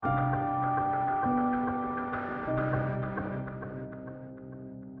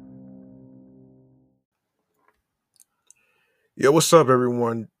Yo, what's up,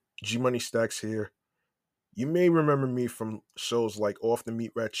 everyone? G Money Stacks here. You may remember me from shows like Off the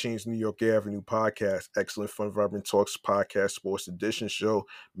Meat Rat Chains New York Avenue podcast, Excellent Fun Vibrant Talks podcast, Sports Edition show,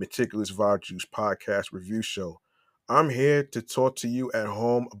 Meticulous Vibe Juice podcast review show. I'm here to talk to you at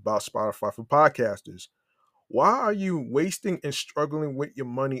home about Spotify for podcasters. Why are you wasting and struggling with your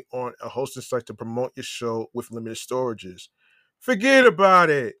money on a hosting site to promote your show with limited storages? Forget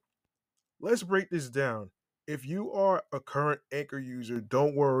about it. Let's break this down. If you are a current Anchor user,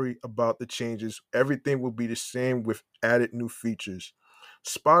 don't worry about the changes. Everything will be the same with added new features.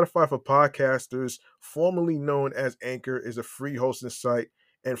 Spotify for Podcasters, formerly known as Anchor, is a free hosting site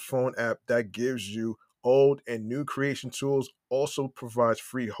and phone app that gives you old and new creation tools. Also provides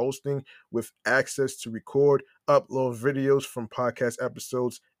free hosting with access to record, upload videos from podcast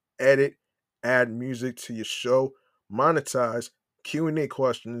episodes, edit, add music to your show, monetize, Q&A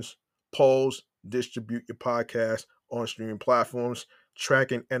questions, polls, distribute your podcast on streaming platforms,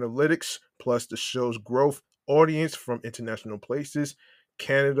 tracking analytics, plus the show's growth audience from international places,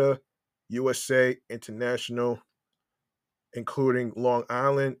 Canada, USA, international, including Long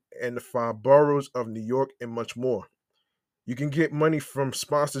Island and the five boroughs of New York, and much more. You can get money from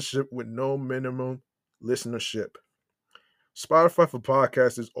sponsorship with no minimum listenership. Spotify for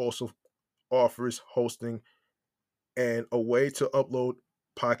Podcasters also offers hosting and a way to upload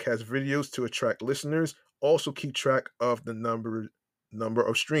podcast videos to attract listeners. Also keep track of the number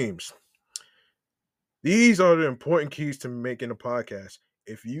of streams. These are the important keys to making a podcast.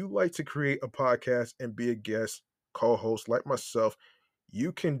 If you like to create a podcast and be a guest co-host like myself,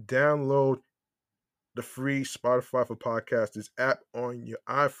 you can download the free Spotify for Podcasters app on your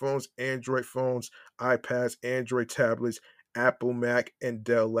iPhones, Android phones, iPads, Android tablets, Apple, Mac, and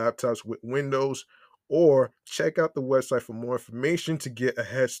Dell laptops with Windows, or check out the website for more information to get a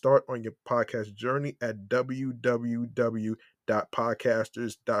head start on your podcast journey at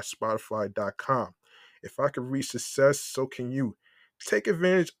www.podcasters.spotify.com. If I can reach success, so can you. Take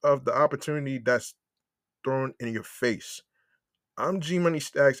advantage of the opportunity that's thrown in your face. I'm G Money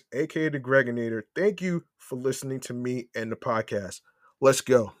Stacks, aka the Gregonator. Thank you for listening to me and the podcast. Let's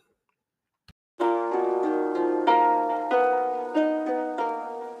go.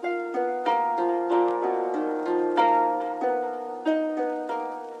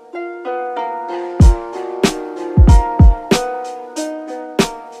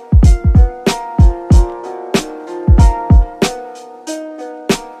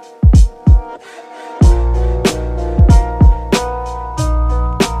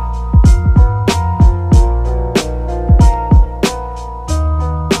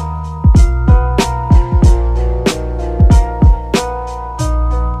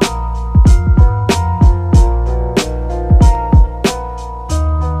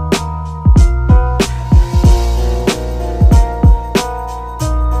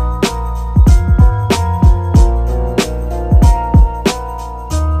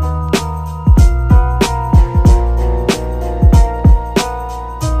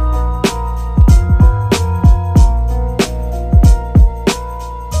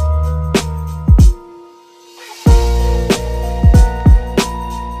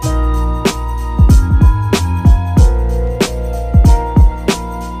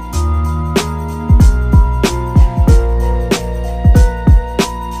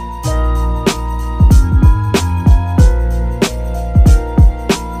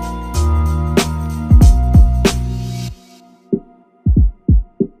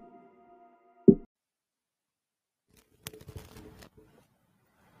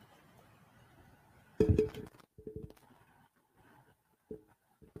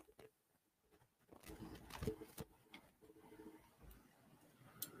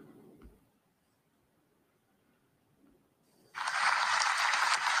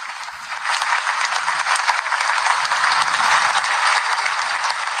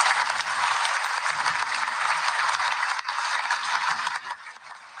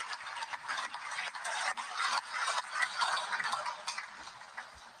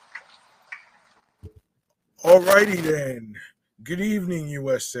 Alrighty then. Good evening,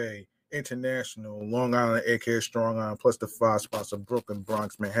 USA, International, Long Island, aka Strong Island, plus the five spots of Brooklyn,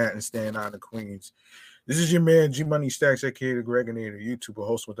 Bronx, Manhattan, Staten Island, Queens. This is your man, G Money Stacks, aka the Gregonator, YouTuber,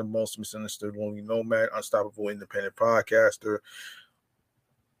 host with the most misunderstood, lonely nomad, unstoppable independent podcaster,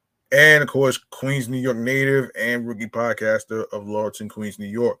 and of course, Queens, New York native and rookie podcaster of Lawton, Queens, New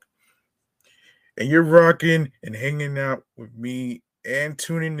York. And you're rocking and hanging out with me and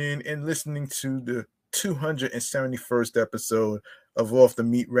tuning in and listening to the 271st episode of Off the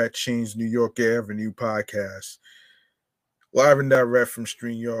Meat Rat Chains New York Avenue podcast. Live and direct from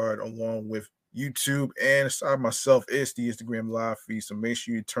StreamYard, along with YouTube, and aside myself, it's the Instagram live feed. So make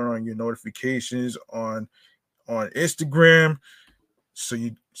sure you turn on your notifications on Instagram so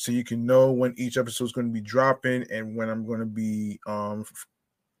you can know when each episode is going to be dropping and when I'm going to be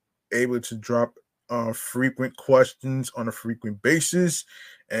able to drop frequent questions on a frequent basis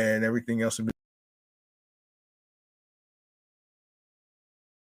and everything else.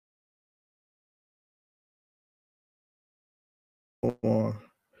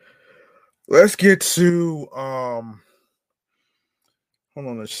 Let's get to hold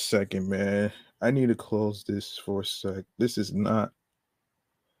on a second, man. I need to close this for a sec. This is not.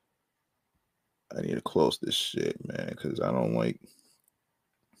 I need to close this shit, man, because I don't like.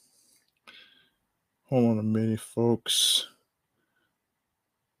 Hold on a minute, folks.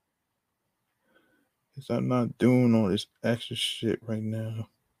 Because I'm not doing all this extra shit right now.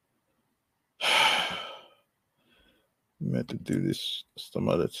 I meant to do this some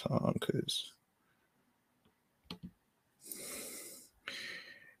other time, because.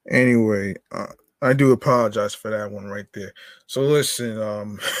 Anyway, I do apologize for that one right there. So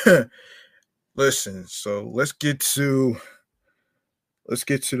listen, listen. So let's get to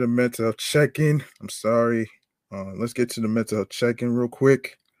the mental health check-in. I'm sorry. Let's get to the mental health check-in real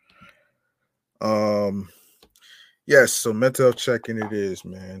quick. Yes. So mental health check-in it is,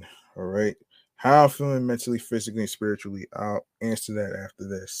 man. All right. How I'm feeling mentally, physically, and spiritually. I'll answer that after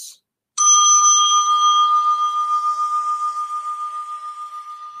this.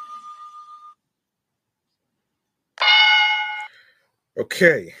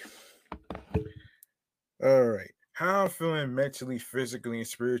 Okay. All right. How I'm feeling mentally, physically, and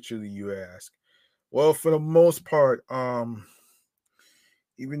spiritually, you ask. Well, for the most part,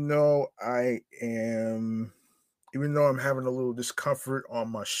 even though I'm having a little discomfort on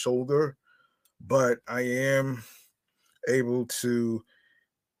my shoulder, but I am able to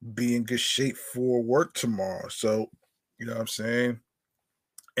be in good shape for work tomorrow. So, you know what I'm saying?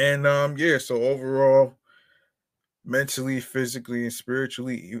 And yeah, so overall, mentally, physically, and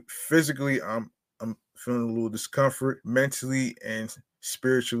spiritually, physically, I'm feeling a little discomfort. Mentally and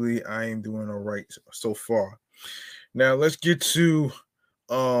spiritually, I am doing all right so far. Now um let's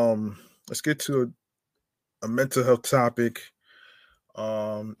get to a mental health topic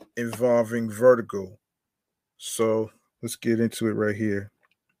involving vertigo. So let's get into it right here.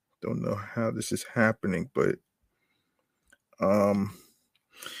 Don't know how this is happening, but um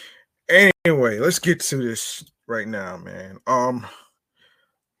anyway, let's get to this right now, man.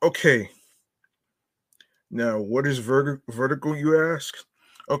 Okay. Now, what is vertigo, you ask?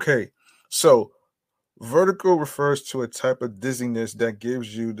 Okay. So, vertigo refers to a type of dizziness that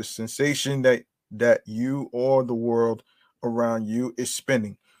gives you the sensation that you or the world around you is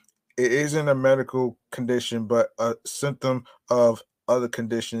spinning. It isn't a medical condition, but a symptom of other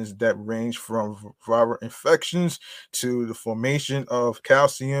conditions that range from viral infections to the formation of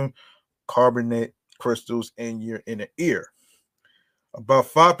calcium carbonate crystals in your inner ear. About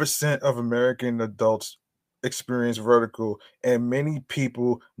 5% of American adults experience vertigo, and many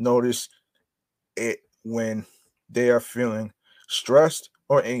people notice it when they are feeling stressed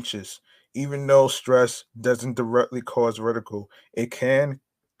or anxious. Even though stress doesn't directly cause vertigo, it can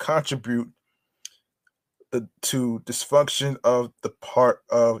contribute to dysfunction of the part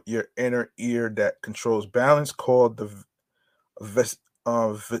of your inner ear that controls balance, called the ves-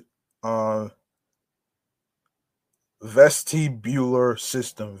 uh, v- uh, vestibular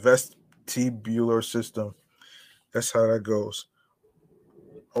system. Vestibular system. That's how that goes.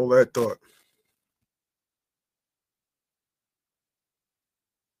 Hold that thought.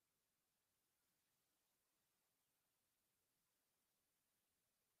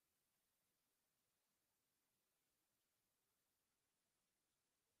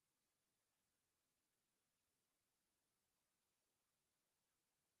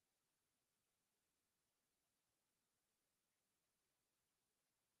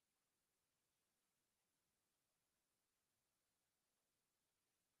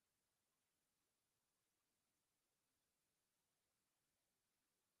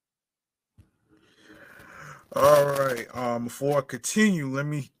 All right. Before I continue, let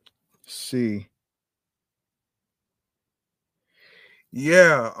me see.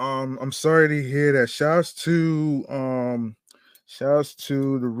 Yeah. I'm sorry to hear that. Shouts to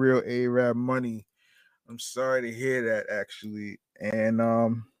the real Arab money. I'm sorry to hear that actually. And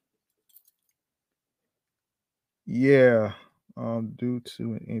yeah. Due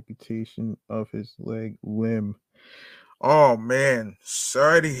to an amputation of his leg limb. Oh man, I'm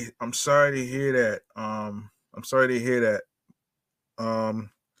sorry to hear that. I'm sorry to hear that. Um,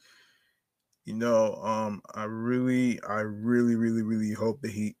 I really, really hope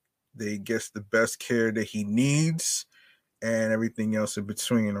that that he gets the best care that he needs and everything else in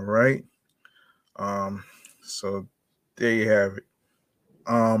between. All right. Um, so there you have it.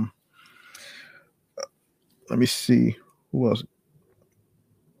 Let me see who else.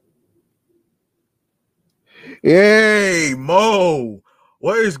 Hey, Mo,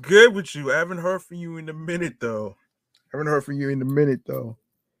 what is good with you? I haven't heard from you in a minute though.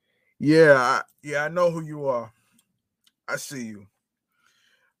 Yeah, I know who you are. I see you.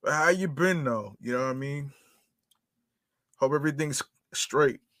 But how you been though? You know what I mean? Hope everything's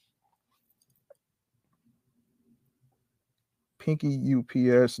straight. Pinky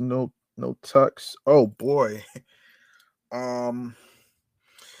UPS, no tucks. Oh boy. Um,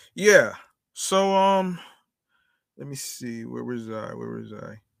 yeah. So let me see. Where was I?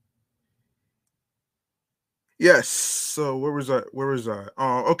 Yes. So where was I?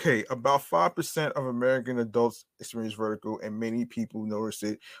 Okay. About 5% of American adults experience vertigo, and many people notice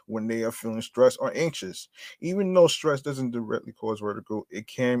it when they are feeling stressed or anxious. Even though stress doesn't directly cause vertigo, it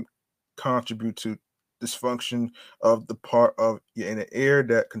can contribute to dysfunction of the part of in the air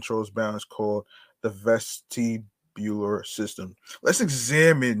that controls balance called the vestibular system. Let's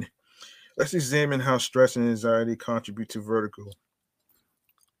examine how stress and anxiety contribute to vertigo.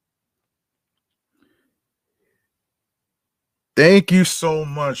 Thank you so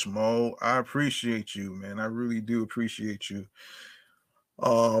much, Mo. I appreciate you, man. I really do appreciate you.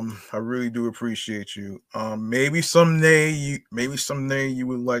 I really do appreciate you. Maybe someday you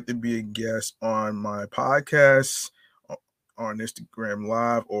would like to be a guest on my podcast on Instagram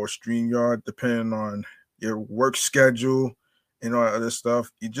Live or StreamYard, depending on your work schedule and all that other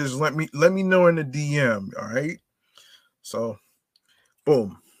stuff. You just let me know in the DM, all right? So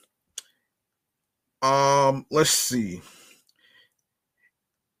boom. Let's see.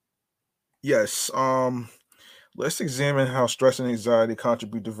 Yes. Let's examine how stress and anxiety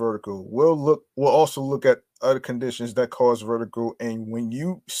contribute to vertigo. We'll also look at other conditions that cause vertigo and when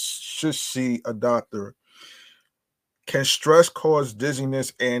you should see a doctor. Can stress cause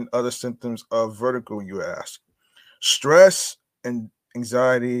dizziness and other symptoms of vertigo, you ask? Stress and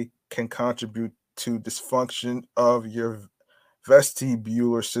anxiety can contribute to dysfunction of your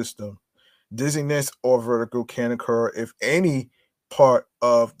vestibular system. Dizziness or vertigo can occur if any part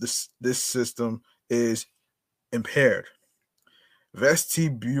of this system is impaired.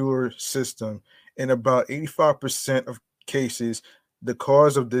 Vestibular system. In about 85% of cases, the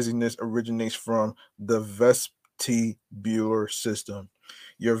cause of dizziness originates from the vestibular system.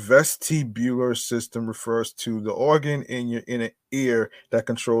 Your vestibular system refers to the organ in your inner ear that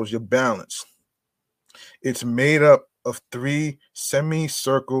controls your balance. It's made up of three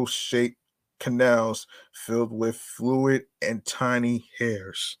semicircle shaped canals filled with fluid and tiny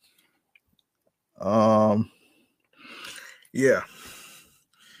hairs. Um, yeah,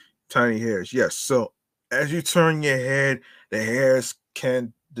 tiny hairs. Yes. So as you turn your head, the hairs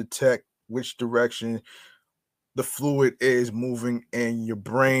can detect which direction the fluid is moving, and your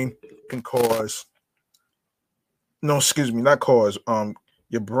brain can cause no, excuse me, not cause.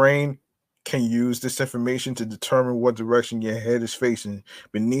 Your brain can use this information to determine what direction your head is facing.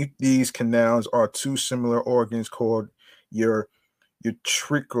 Beneath these canals are two similar organs called your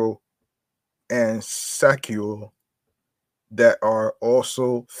utricle and saccule that are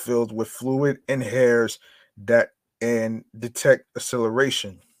also filled with fluid and hairs that and detect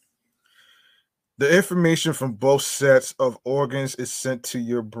acceleration. The information from both sets of organs is sent to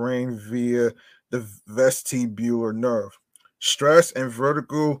your brain via the vestibular nerve. Stress and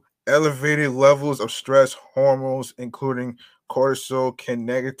vertigo, elevated levels of stress hormones, including cortisol, can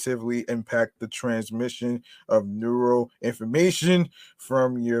negatively impact the transmission of neural information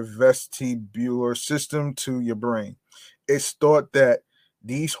from your vestibular system to your brain. It's thought that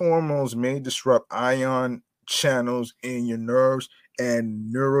these hormones may disrupt ion channels in your nerves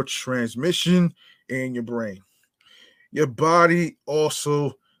and neurotransmission in your brain. Your body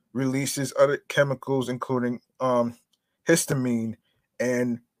also releases other chemicals, including histamine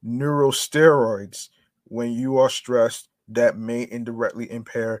and neurosteroids, when you are stressed, that may indirectly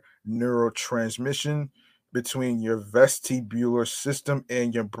impair neurotransmission between your vestibular system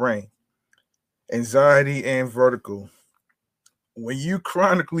and your brain. Anxiety and vertigo. When you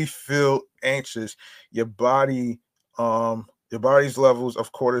chronically feel anxious, your body's levels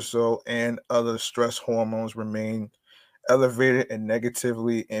of cortisol and other stress hormones remain elevated and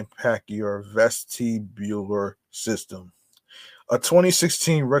negatively impact your vestibular system. A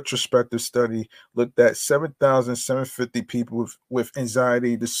 2016 retrospective study looked at 7,750 people with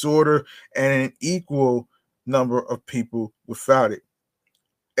anxiety disorder and an equal number of people without it.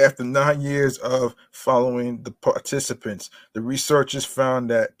 After 9 years of following the participants, the researchers found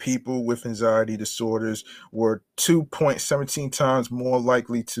that people with anxiety disorders were 2.17 times more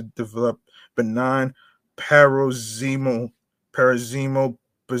likely to develop benign paroxysmal paroxysmal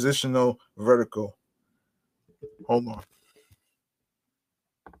positional vertigo. Hold on.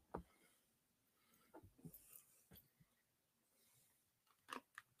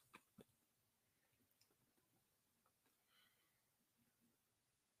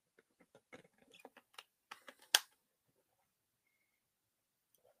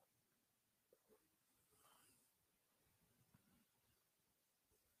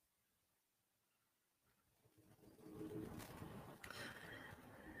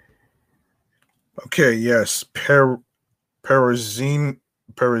 Okay, yes, paroxysmal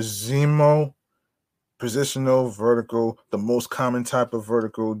paroxysmal positional vertigo, the most common type of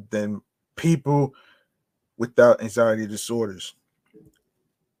vertigo than people without anxiety disorders.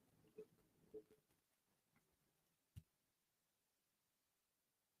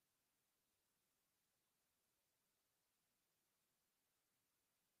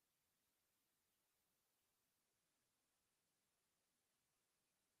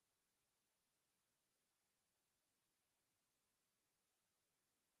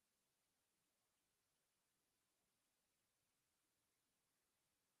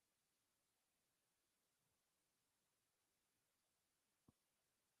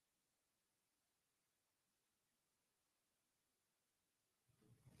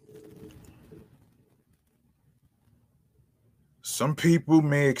 Some people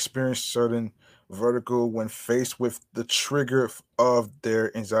may experience certain vertigo when faced with the trigger of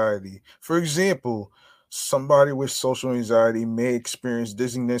their anxiety. For example, somebody with social anxiety may experience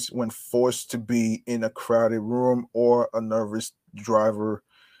dizziness when forced to be in a crowded room, or a nervous driver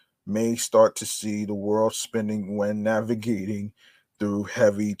may start to see the world spinning when navigating through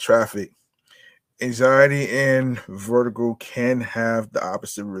heavy traffic. Anxiety and vertigo can have the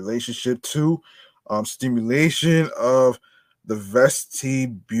opposite relationship too. Stimulation of the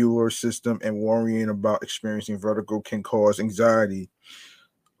vestibular system and worrying about experiencing vertigo can cause anxiety.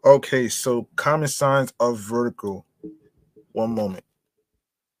 Okay, so common signs of vertigo. One moment.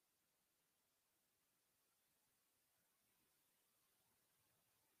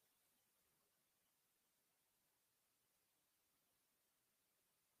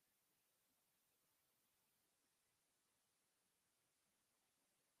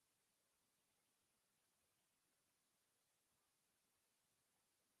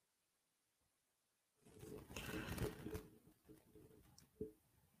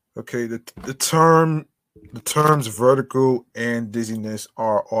 Okay, the terms vertigo and dizziness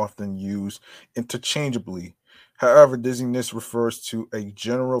are often used interchangeably. However, dizziness refers to a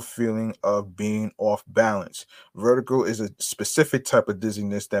general feeling of being off balance. Vertigo is a specific type of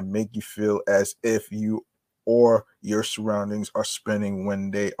dizziness that make you feel as if you or your surroundings are spinning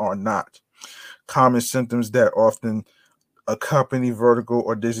when they are not. Common symptoms that often accompany vertigo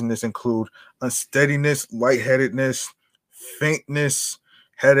or dizziness include unsteadiness, lightheadedness, faintness,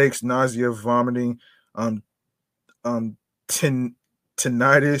 headaches, nausea, vomiting, um, um, tin,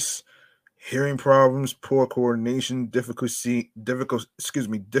 tinnitus, hearing problems, poor coordination, difficulty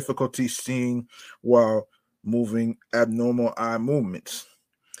seeing while moving, abnormal eye movements.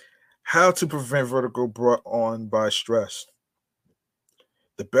 How to prevent vertigo brought on by stress?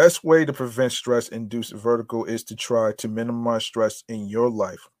 The best way to prevent stress induced vertigo is to try to minimize stress in your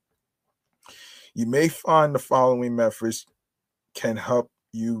life. You may find the following methods can help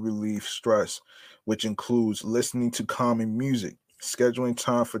you relieve stress, which includes listening to calming music, scheduling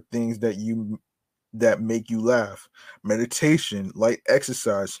time for things that make you laugh, meditation, light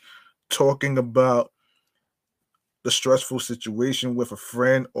exercise, talking about the stressful situation with a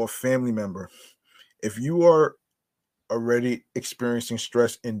friend or family member. If you are already experiencing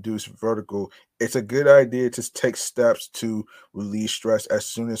stress induced vertigo, it's a good idea to take steps to relieve stress as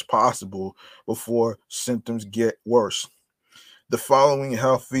soon as possible before symptoms get worse. The following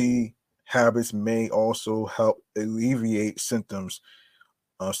healthy habits may also help alleviate symptoms,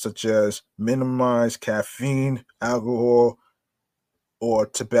 such as minimize caffeine, alcohol, or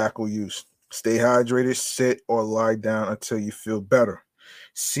tobacco use. Stay hydrated, sit or lie down until you feel better.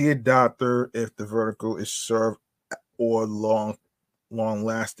 See a doctor if the vertigo is severe or long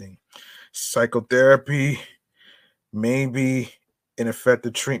lasting. Psychotherapy may be an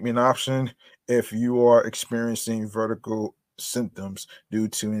effective treatment option if you are experiencing vertigo symptoms due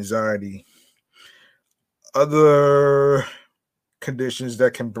to anxiety. Other conditions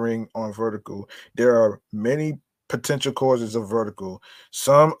that can bring on vertigo. There are many potential causes of vertigo.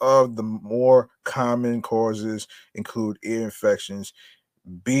 Some of the more common causes include ear infections,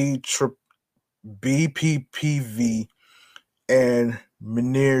 B BPPV, and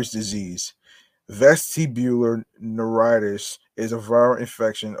Meniere's disease. Vestibular neuritis is a viral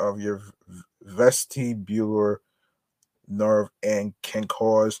infection of your vestibular nerve and can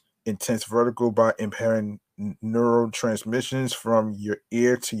cause intense vertigo by impairing neurotransmissions from your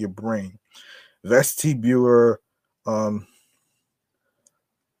ear to your brain. Vestibular um,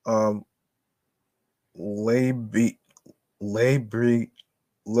 um, labi- labri-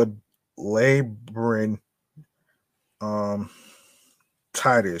 lab- labrin um,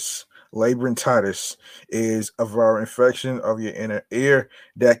 titus. Labyrinthitis is a viral infection of your inner ear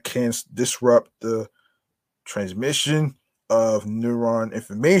that can disrupt the transmission of neuron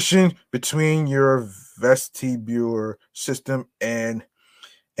information between your vestibular system and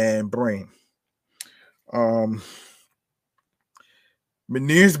brain. Um,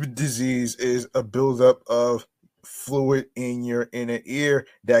 Meniere's disease is a buildup of fluid in your inner ear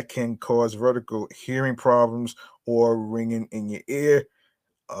that can cause vertigo, hearing problems, or ringing in your ear.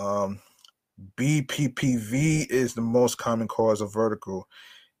 Um, BPPV is the most common cause of vertigo.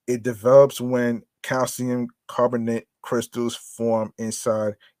 It develops when calcium carbonate crystals form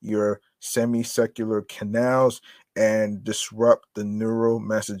inside your semicircular canals and disrupt the neural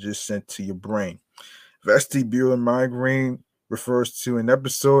messages sent to your brain. Vestibular migraine refers to an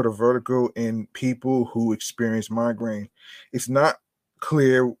episode of vertigo in people who experience migraine. It's not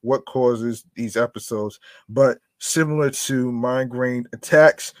clear what causes these episodes, but similar to migraine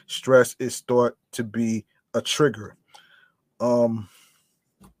attacks, stress is thought to be a trigger. Um,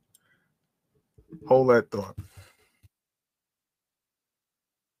 Hold that thought.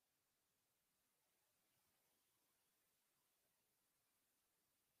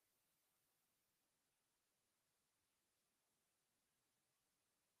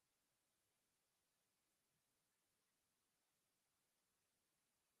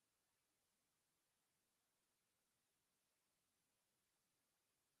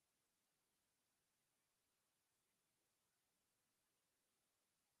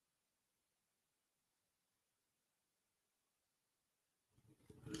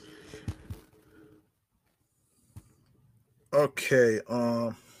 Okay,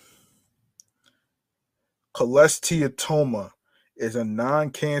 cholesteatoma is a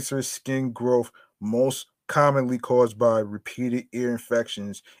non-cancerous skin growth most commonly caused by repeated ear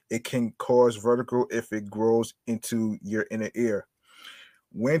infections. It can cause vertigo if it grows into your inner ear.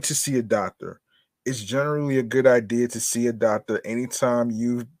 When to see a doctor? It's generally a good idea to see a doctor anytime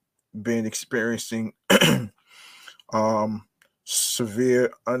you've been experiencing um,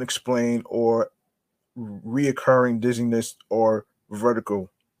 severe, unexplained, or reoccurring dizziness or vertigo.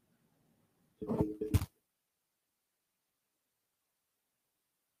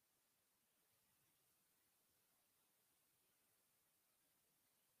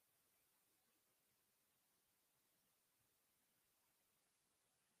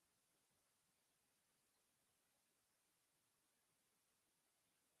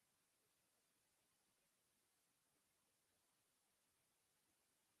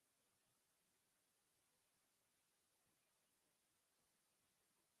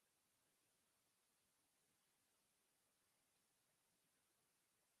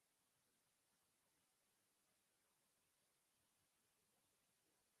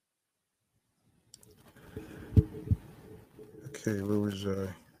 Okay, where was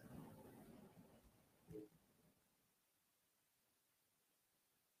I?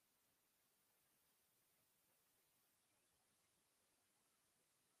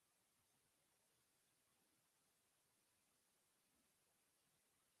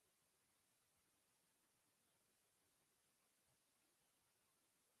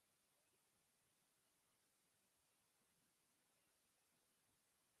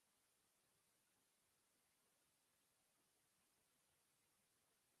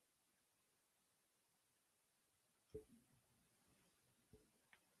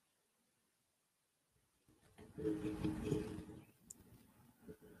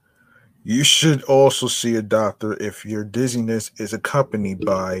 You should also see a doctor if your dizziness is accompanied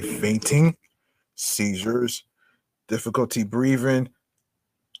by fainting, seizures, difficulty breathing,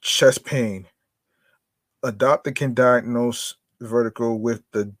 chest pain. A doctor can diagnose vertigo with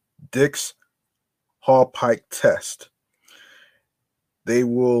the Dix Hallpike test. They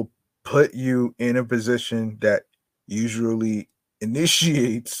will put you in a position that usually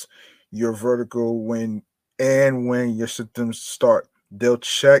initiates your vertigo when your symptoms start. They'll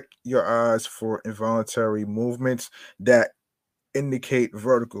check your eyes for involuntary movements that indicate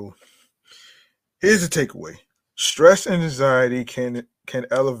vertigo. Here's the takeaway. Stress and anxiety can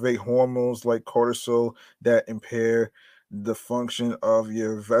elevate hormones like cortisol that impair the function of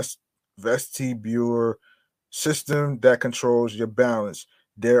your vestibular system that controls your balance.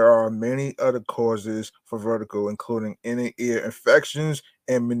 There are many other causes for vertigo, including inner ear infections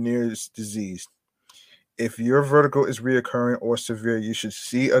and Meniere's disease. If your vertigo is reoccurring or severe, you should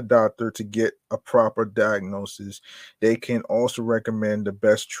see a doctor to get a proper diagnosis. They can also recommend the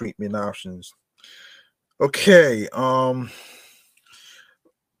best treatment options. Okay,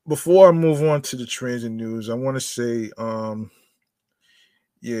 before I move on to the transit news, I want to say,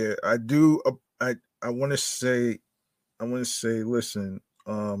 yeah, I do. I want to say, listen,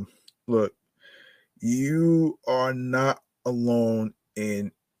 look, you are not alone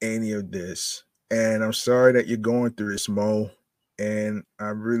in any of this, and I'm sorry that you're going through this, Mo. And I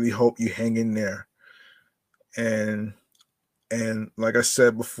really hope you hang in there. And like I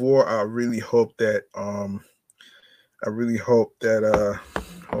said before, I really hope that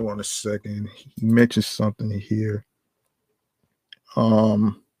hold on a second. He mentioned something here.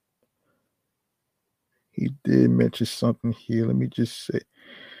 Um he did mention something here. Let me just say.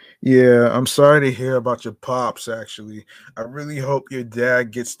 Yeah, I'm sorry to hear about your pops actually. I really hope your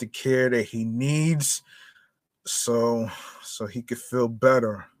dad gets the care that he needs so he could feel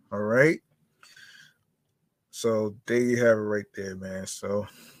better. All right. So there you have it right there, man. So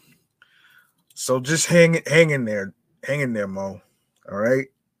just hang in there, Mo. All right.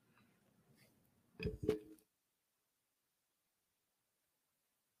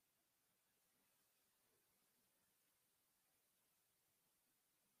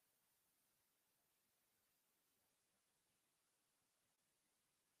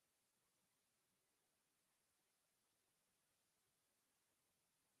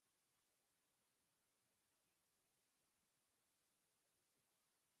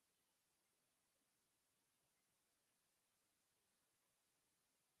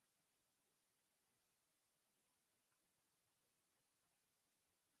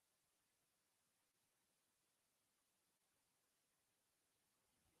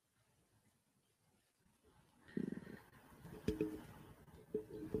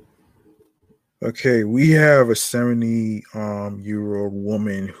 Okay, we have a 70 year old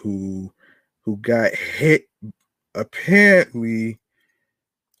woman who got hit apparently.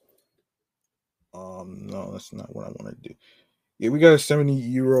 No, that's not what I want to do. Yeah, we got a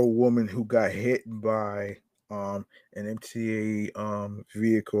 70-year-old woman who got hit by an MTA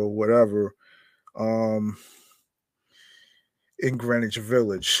vehicle or whatever um in Greenwich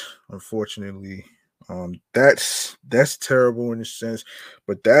Village, unfortunately. That's terrible in a sense,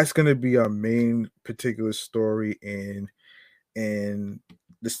 but that's gonna be our main particular story in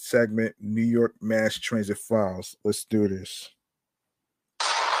this segment, New York Mass Transit Files. Let's do this.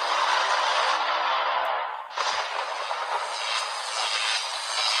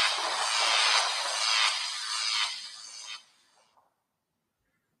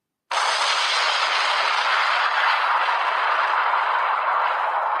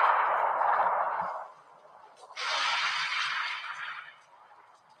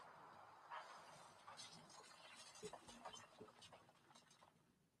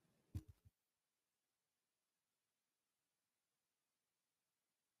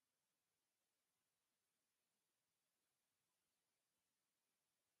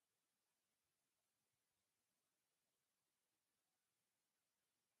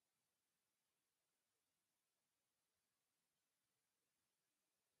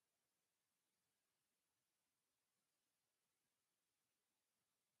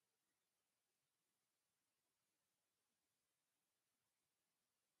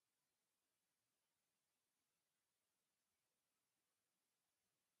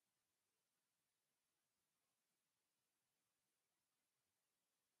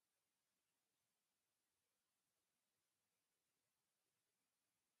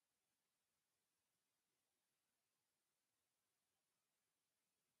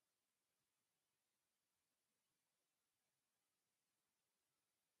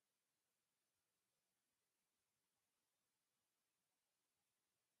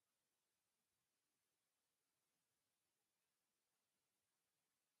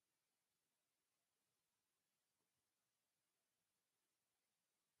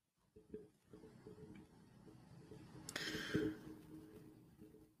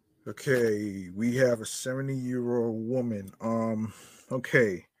 Okay, we have a 70-year-old woman.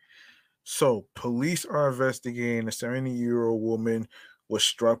 Okay. So police are investigating a 70-year-old woman was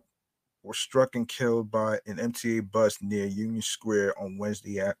struck was struck and killed by an MTA bus near Union Square on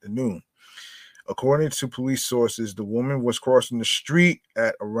Wednesday afternoon. According to police sources, the woman was crossing the street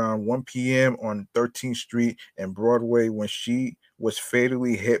at around 1 p.m. on 13th Street and Broadway when she was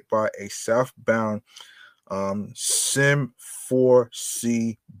fatally hit by a southbound Sim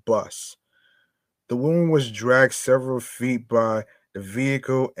 4C bus. The woman was dragged several feet by the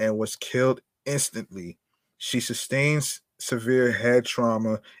vehicle and was killed instantly. She sustained severe head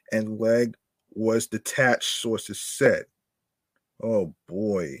trauma and leg was detached, sources said. Oh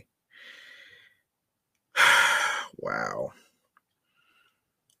boy. Wow.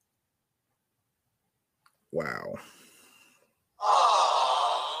 Wow.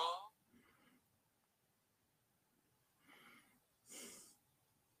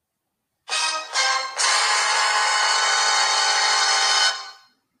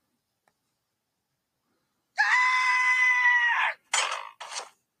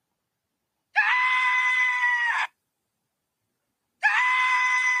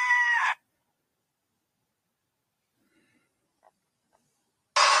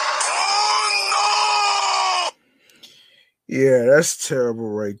 Yeah, that's terrible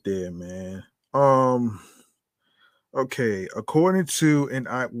right there, man. Okay, according to an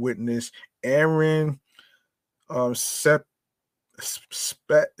eyewitness, Aaron Sep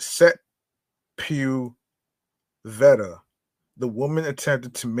Sepulveda, the woman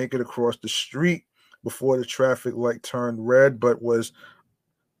attempted to make it across the street before the traffic light turned red, but was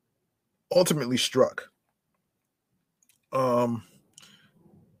ultimately struck. Um,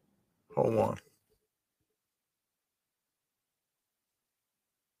 Hold on.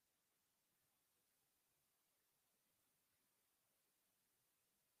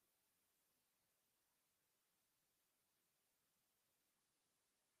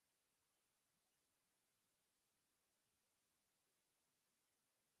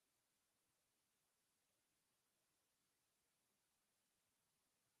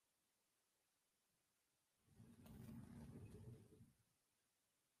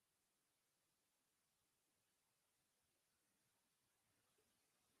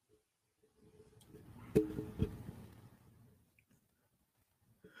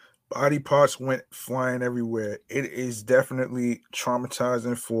 Body parts went flying everywhere. It is definitely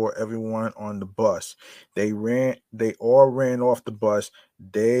traumatizing for everyone on the bus. They all ran off the bus.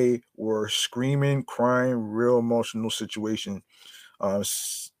 They were screaming, crying, real emotional situation.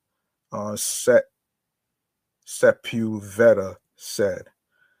 S- Set Sepulveda said.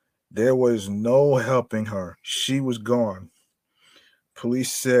 There was no helping her. She was gone.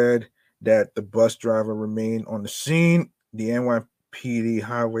 Police said that the bus driver remained on the scene. The NYPD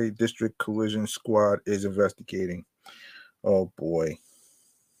Highway District Collision Squad is investigating. Oh boy.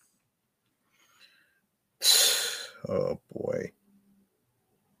 Oh boy.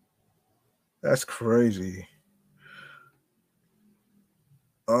 That's crazy.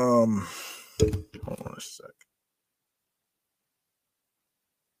 Um Hold on a sec.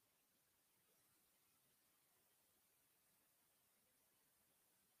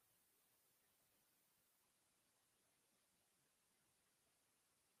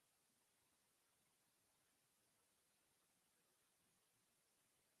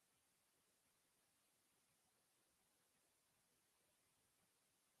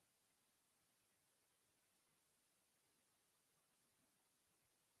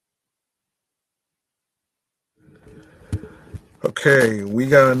 Okay, we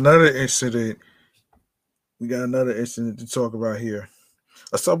got another incident. We got another incident to talk about here.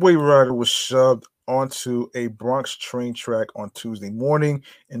 A subway rider was shoved onto a Bronx train track on Tuesday morning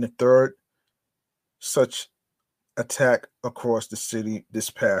in the third such attack across the city this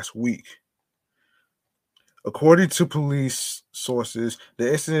past week. According to police sources,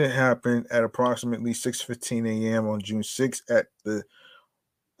 the incident happened at approximately 6:15 a.m. on June 6th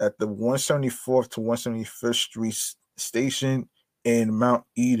at the 174th to 175th Street station in Mount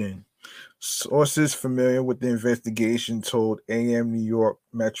Eden. Sources familiar with the investigation told AM New York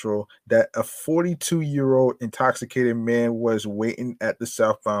Metro that a 42-year-old intoxicated man was waiting at the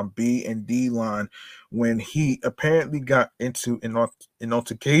southbound B and D line when he apparently got into an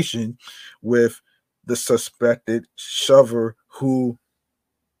altercation with the suspected shover, who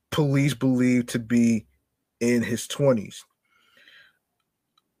police believe to be in his 20s.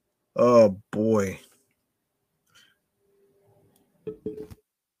 Oh boy.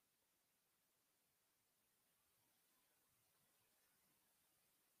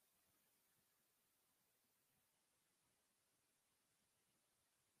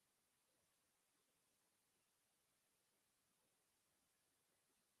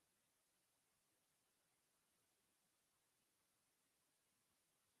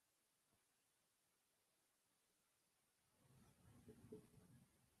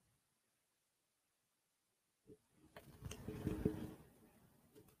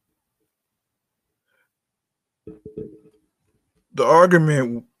 The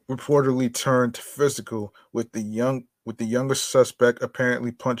argument reportedly turned physical with the younger suspect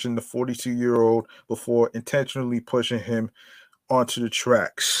apparently punching the 42-year-old before intentionally pushing him onto the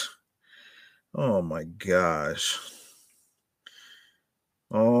tracks. Oh my gosh.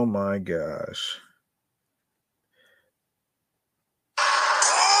 Oh my gosh.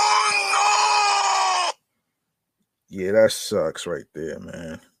 Oh, no! Yeah, that sucks right there,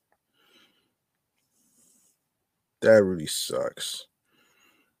 man. That really sucks.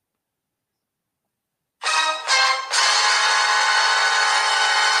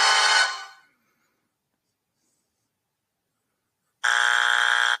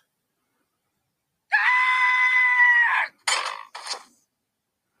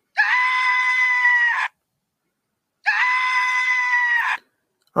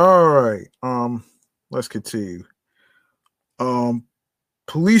 All right. Let's continue. Um,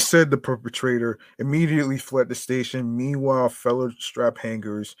 Police said the perpetrator immediately fled the station. Meanwhile, fellow strap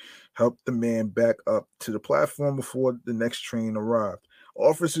hangers helped the man back up to the platform before the next train arrived.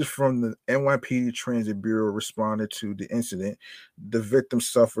 Officers from the NYPD Transit Bureau responded to the incident. The victim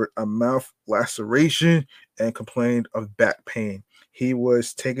suffered a mouth laceration and complained of back pain. He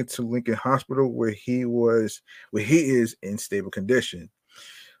was taken to Lincoln Hospital where he is in stable condition.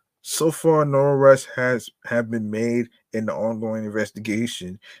 So far, no arrests have been made in the ongoing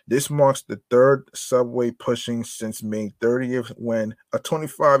investigation. This marks the third subway pushing since May 30th, when a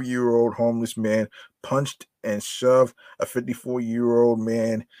 25-year-old homeless man punched and shoved a 54-year-old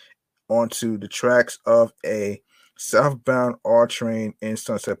man onto the tracks of a southbound R train in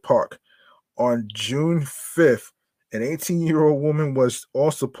Sunset Park. On June 5th, an 18-year-old woman was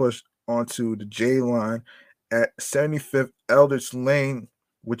also pushed onto the J line at 75th Elders Lane,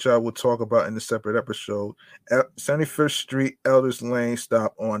 which I will talk about in a separate episode. At 75th Street Elders Lane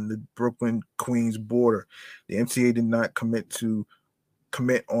stop on the Brooklyn Queens border. The MTA did not commit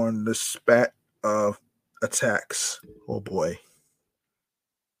on the spat of attacks. Oh boy.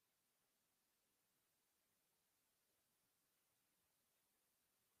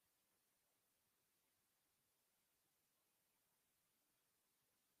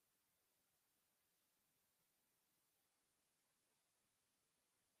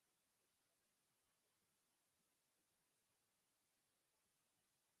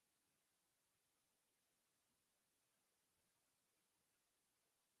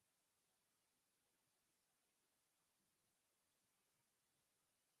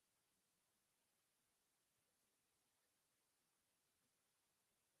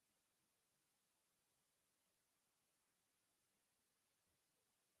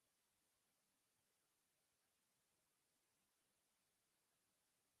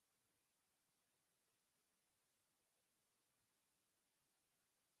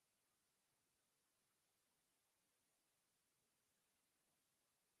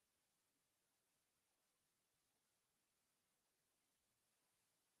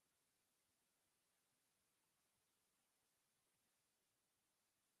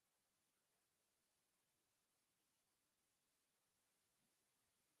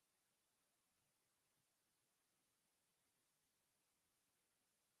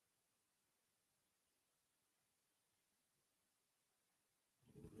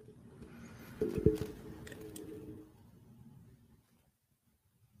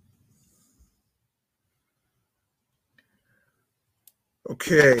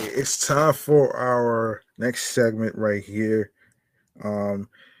 Okay, it's time for our next segment right here. Um,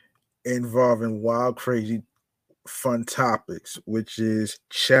 Involving wild, crazy, fun topics, which is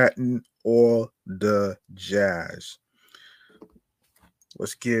chatting all the jazz.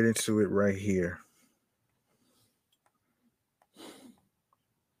 Let's get into it right here.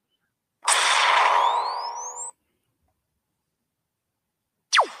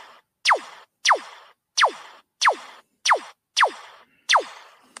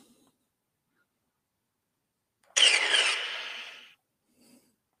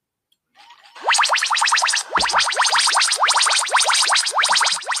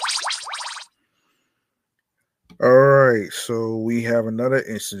 All right, so we have another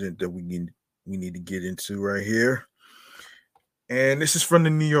incident that we need to get into right here, and this is from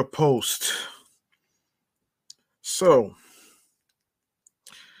the New York Post. So,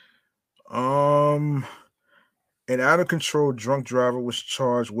 um, an out of control drunk driver was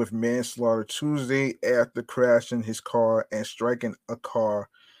charged with manslaughter Tuesday after crashing his car and striking a car,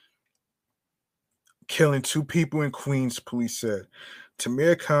 killing two people in Queens, police said.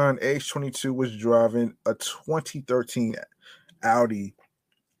 Tamir Khan, age 22, was driving a 2013 Audi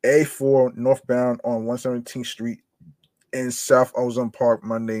A4 northbound on 117th Street in South Ozone Park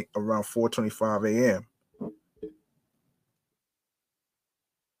Monday around 4:25 a.m.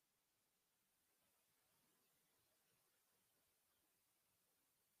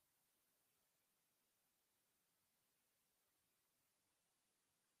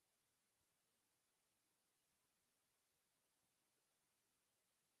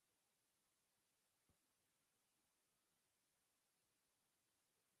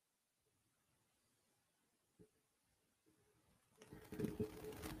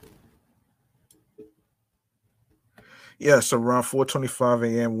 Yes, around 4:25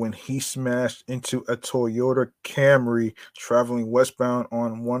 a.m. when he smashed into a Toyota Camry traveling westbound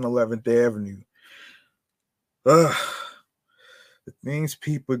on 111th Avenue. Ugh, the things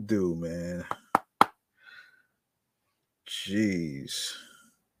people do, man. Jeez.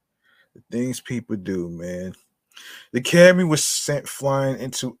 The things people do, man. The Camry was sent flying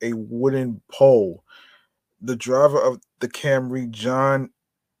into a wooden pole. The driver of the Camry, John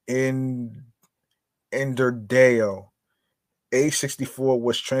in Enderdale, age 64,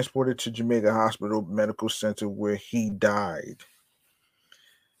 was transported to Jamaica Hospital Medical Center where he died.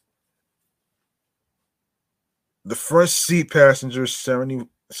 The front seat passenger,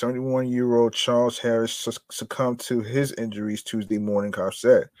 71-year-old Charles Harris, succumbed to his injuries Tuesday morning, cops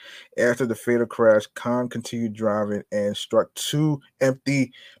said. After the fatal crash, Khan continued driving and struck two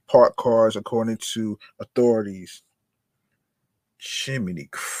empty parked cars, according to authorities. Chimney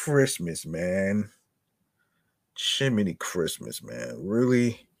Christmas, man. Chimney Christmas, man.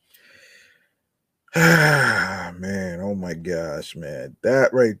 Really? Man, oh my gosh, man.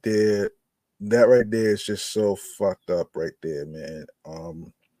 That right there is just so fucked up right there, man.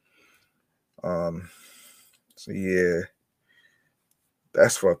 Um so yeah,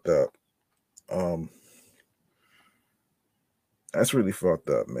 that's fucked up. Um that's really fucked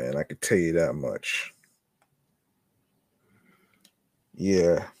up, man. I could tell you that much.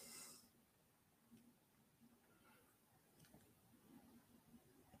 Yeah.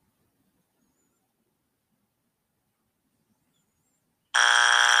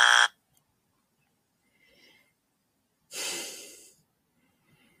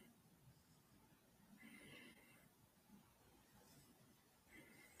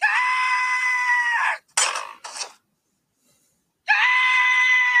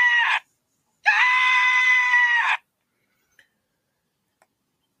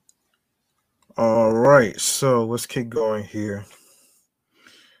 All right, so let's keep going here.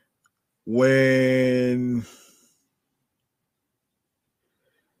 When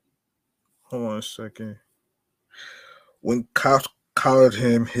hold on a second. When cops collared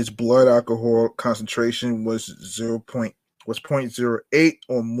him, his blood alcohol concentration was 0.08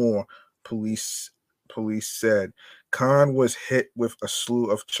 or more. Police police said Khan was hit with a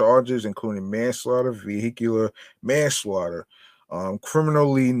slew of charges, including manslaughter, vehicular manslaughter,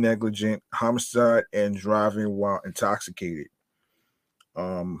 criminally negligent, homicide, and driving while intoxicated.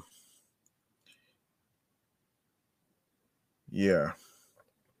 Um, yeah,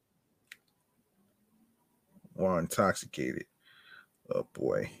 while intoxicated. Oh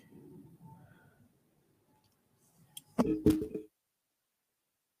boy.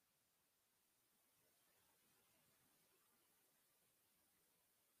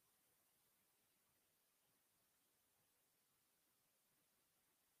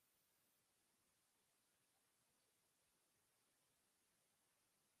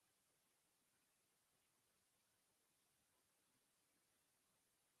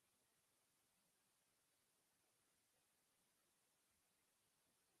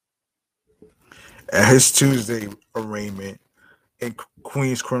 At his Tuesday arraignment in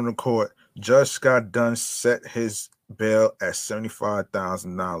Queens Criminal Court, Judge Scott Dunn set his bail at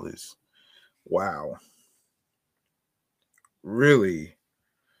 $75,000. Wow, really?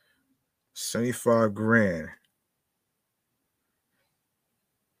 75 grand.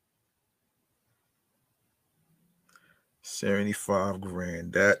 75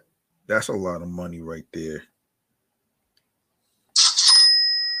 grand. That's a lot of money right there.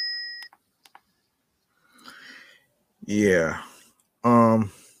 Yeah.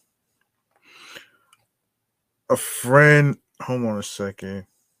 Um, a friend. Hold on a second.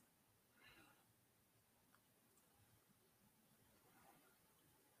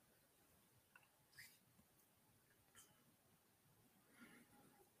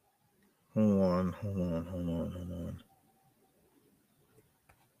 Hold on. Hold on. Hold on. Hold on.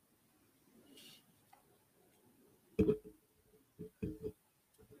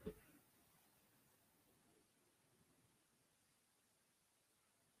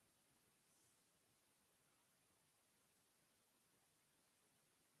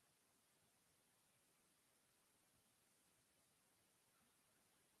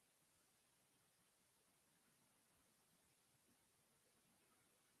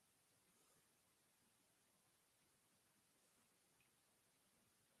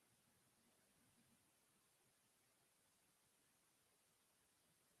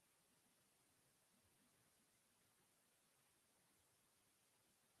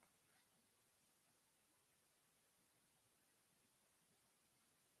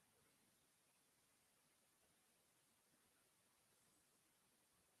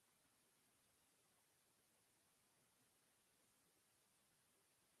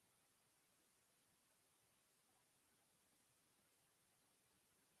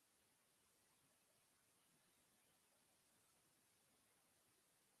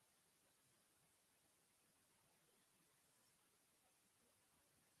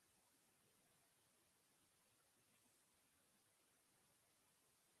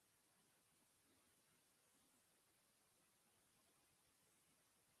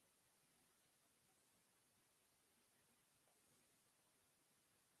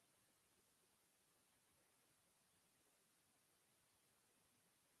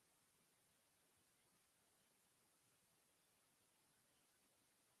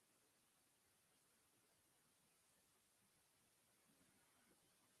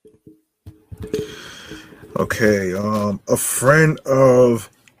 Okay, a friend of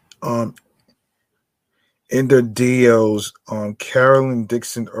um in the DLs, Carolyn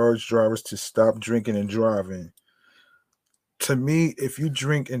Dixon urged drivers to stop drinking and driving. To me, if you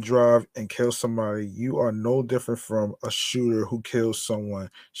drink and drive and kill somebody, you are no different from a shooter who kills someone,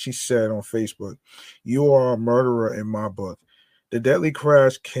 she said on Facebook. You are a murderer in my book. The deadly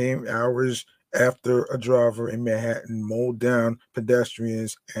crash came hours after a driver in Manhattan mowed down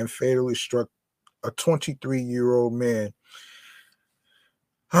pedestrians and fatally struck a 23-year-old man.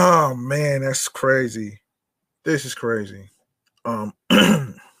 Oh man, that's crazy. This is crazy. Um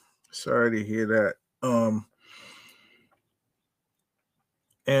sorry to hear that.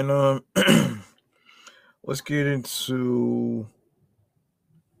 And let's get into,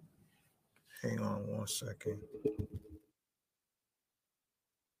 hang on one second.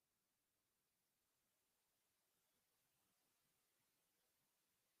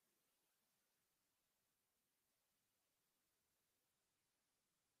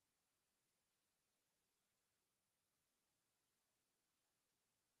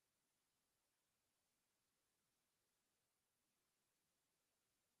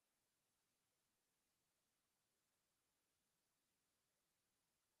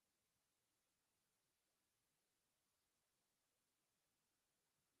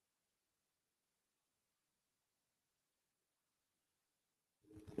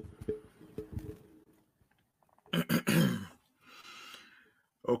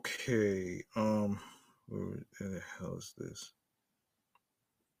 Okay, where the hell is this?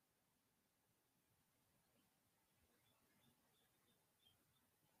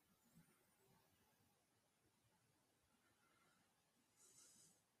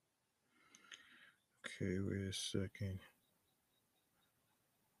 Okay, wait a second.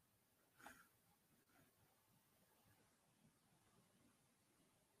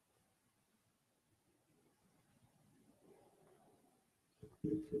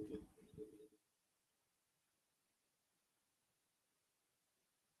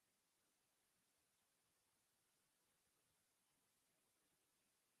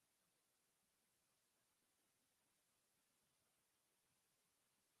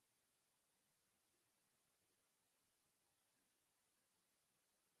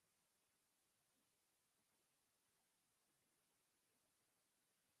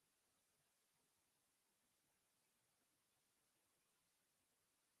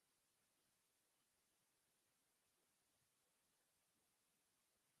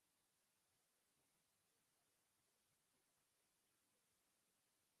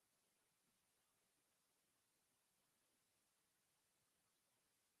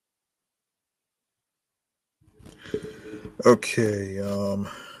 Okay,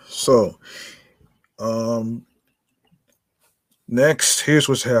 so um next, here's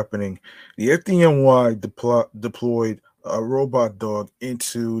what's happening. The FDNY deployed a robot dog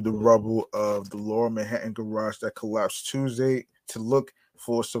into the rubble of the Lower Manhattan garage that collapsed Tuesday to look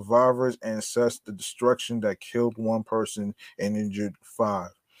for survivors and assess the destruction that killed one person and injured five.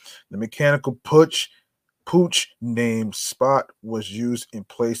 The mechanical pooch named Spot was used in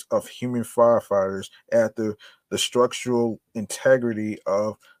place of human firefighters after the structural integrity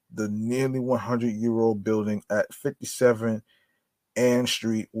of the nearly 100-year-old building at 57 Ann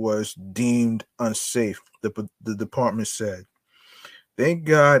Street was deemed unsafe, the department said. Thank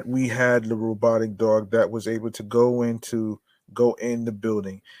God we had the robotic dog that was able to go in the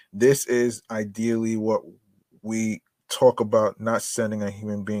building. This is ideally what we talk about, not sending a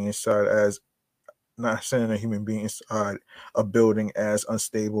human being inside a building as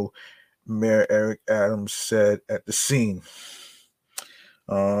unstable, Mayor Eric Adams said at the scene.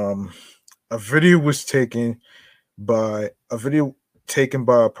 Um, a video was a video taken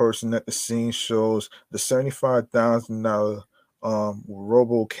by a person at the scene shows the $75,000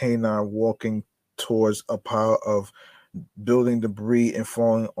 robo canine walking towards a pile of building debris and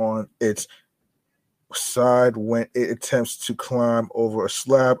falling on its side when it attempts to climb over a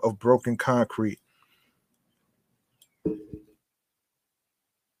slab of broken concrete.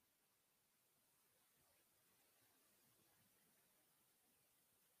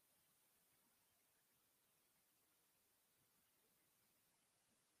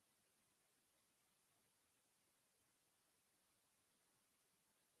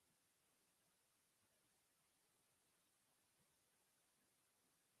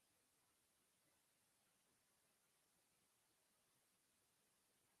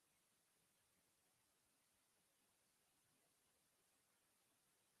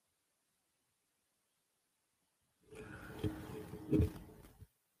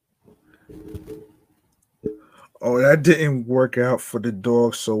 Oh, that didn't work out for the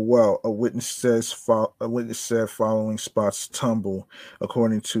dog so well. A witness said following Spot's tumble,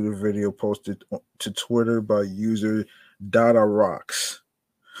 according to the video posted to Twitter by user Dada Rocks.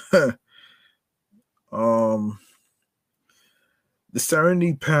 um, the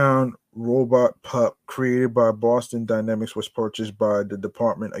 70-pound robot pup created by Boston Dynamics was purchased by the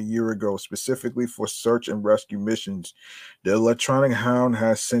department a year ago, specifically for search and rescue missions. The electronic hound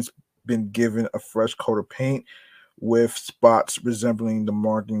has since been given a fresh coat of paint with spots resembling the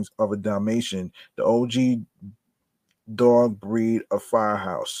markings of a Dalmatian, the OG dog breed of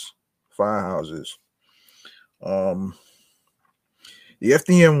firehouses. Um, the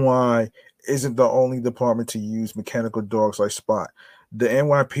FDNY isn't the only department to use mechanical dogs like Spot. The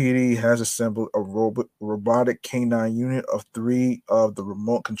NYPD has assembled a robotic canine unit of 3 of the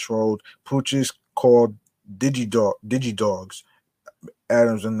remote-controlled pooches called Digidogs.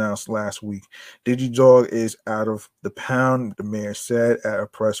 Adams announced last week. Digidog is out of the pound, the mayor said at a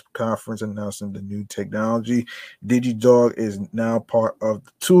press conference announcing the new technology. Digidog is now part of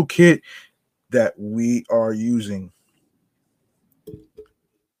the toolkit that we are using.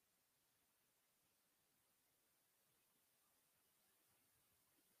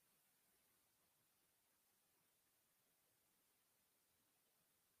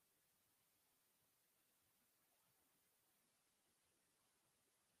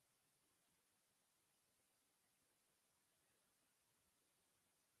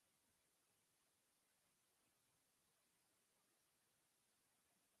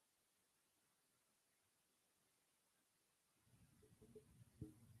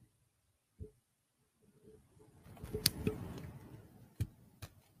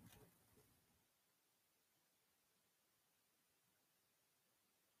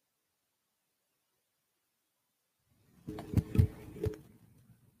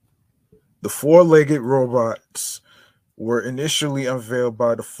 The four-legged robots were initially unveiled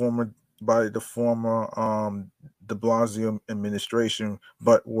by the former De Blasio administration,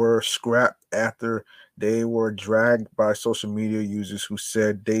 but were scrapped after they were dragged by social media users who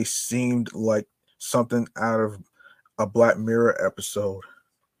said they seemed like something out of a Black Mirror episode.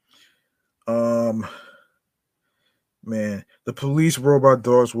 Um, Man, the police robot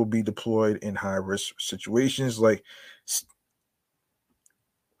dogs will be deployed in high risk situations like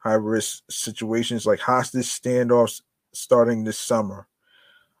hostage standoffs starting this summer.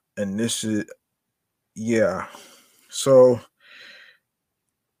 And this is yeah. So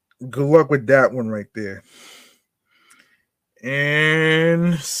good luck with that one right there.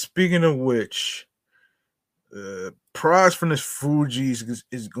 And speaking of which, prize from the Fuji's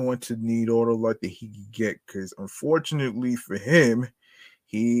is going to need all the luck that he can get because unfortunately for him,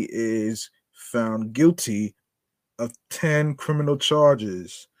 he is found guilty of 10 criminal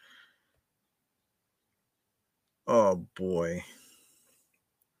charges. Oh boy.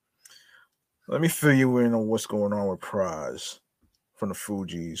 Let me fill you in on what's going on with Prize from the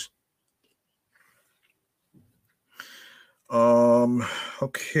Fuji's. Um,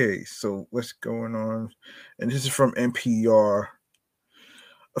 okay, so what's going on? And this is from NPR.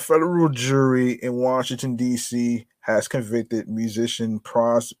 A federal jury in Washington, D.C. has convicted musician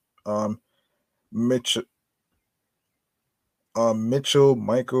Pras Mitchell, Mitchell,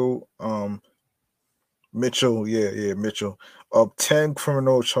 of 10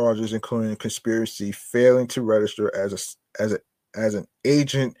 criminal charges, including conspiracy, failing to register as an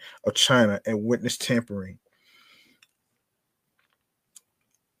agent of China, and witness tampering.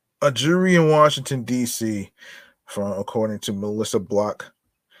 A jury in Washington, D.C., from according to Melissa Block,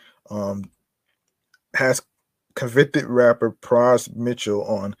 um, has convicted rapper Pras Mitchell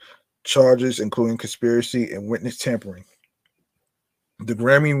on charges including conspiracy and witness tampering. The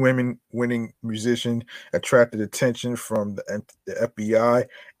Grammy winning musician attracted attention from the FBI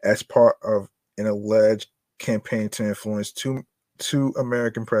as part of an alleged campaign to influence two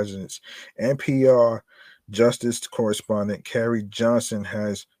American presidents. NPR Justice correspondent Carrie Johnson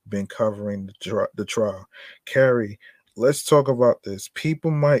has been covering the trial. Carrie, let's talk about this.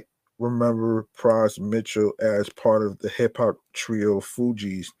 People might remember Pras Mitchell as part of the hip hop trio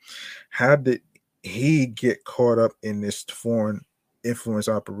Fugees. How did he get caught up in this foreign influence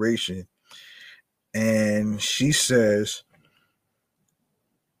operation? And she says,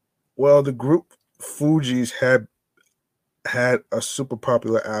 well, the group Fugees had a super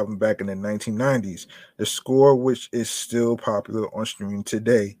popular album back in the 1990s, The Score, which is still popular on streaming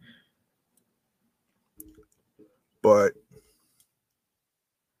today. But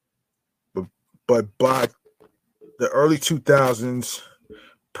but, but by the early 2000s,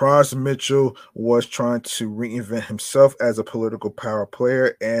 Pras Mitchell was trying to reinvent himself as a political power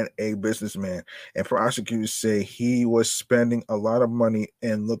player and a businessman, and prosecutors say he was spending a lot of money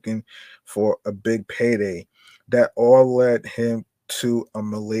and looking for a big payday. That all led him to a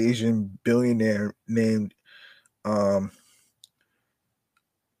Malaysian billionaire um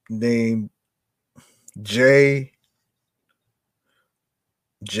named J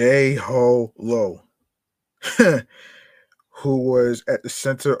J Ho Lo. Who was at the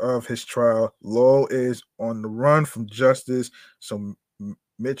center of his trial. Lowe is on the run from justice, so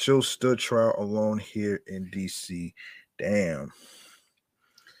Mitchell stood trial alone here in D.C. Damn.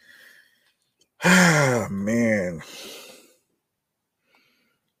 Man.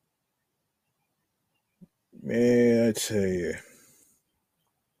 Man, I tell you.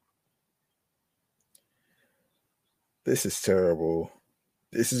 This is terrible.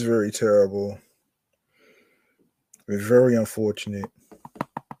 This is very terrible. Very unfortunate.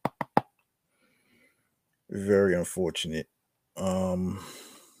 Very unfortunate. I'm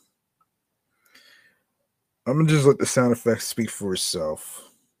gonna just let the sound effects speak for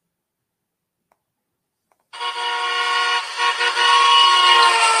itself.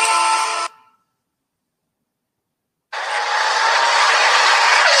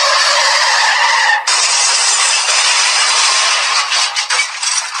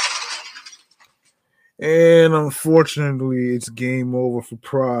 And unfortunately, it's game over for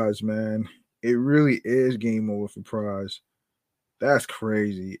Prize, man. It really is game over for Prize. That's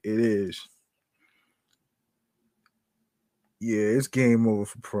crazy. It is. Yeah, it's game over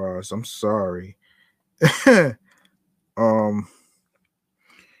for Prize. I'm sorry. um,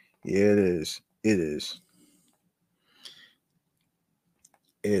 yeah, it is. It is.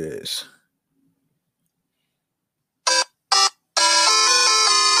 It is.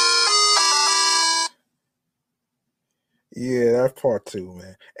 Yeah, that's part two,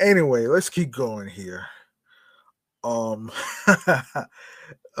 man. Anyway, let's keep going here. Um,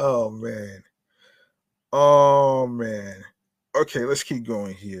 oh man. Oh man. Okay, let's keep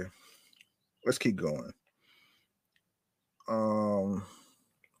going here. Let's keep going.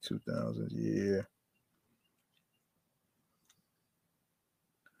 2000, yeah.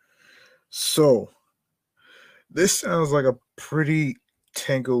 So this sounds like a pretty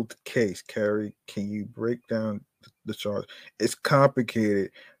tangled case, Carrie. Can you break down the charge? It's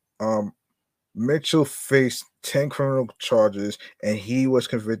complicated. Um, Mitchell faced 10 criminal charges and he was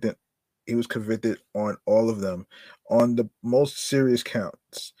convicted on all of them. On the most serious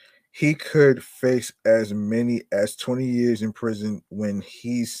counts, he could face as many as 20 years in prison when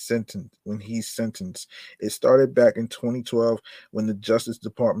he's sentenced. It started back in 2012 when the Justice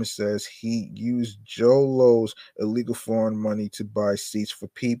Department says he used Joe Lowe's illegal foreign money to buy seats for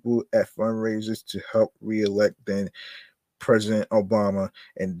people at fundraisers to help re-elect then President Obama.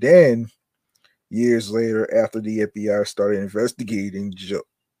 And then years later, after the FBI started investigating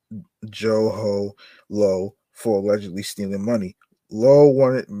Joe Ho Low for allegedly stealing money, Lowe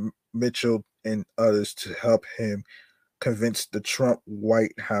wanted Mitchell and others to help him convince the Trump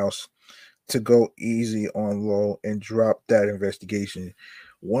White House to go easy on Lowe and drop that investigation.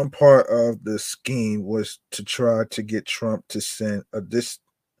 One part of the scheme was to try to get Trump to send a dissident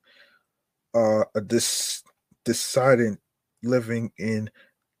living in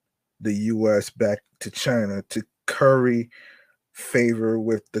the U.S. back to China to curry favor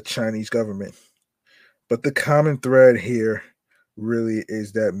with the Chinese government. But the common thread here really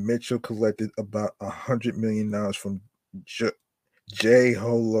is that Mitchell collected about $100 million from Jay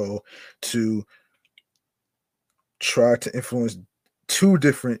Holo to try to influence two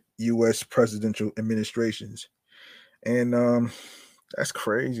different U.S. presidential administrations. And that's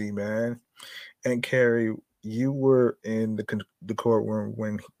crazy, man. And Carrie, you were in the courtroom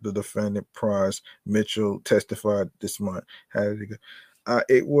when the defendant Price Mitchell testified this month. How did it go?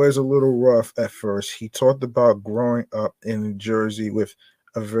 It was a little rough at first. He talked about growing up in New Jersey with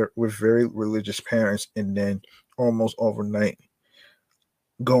with very religious parents, and then almost overnight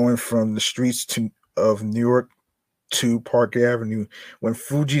going from the streets to of Newark to Park Avenue when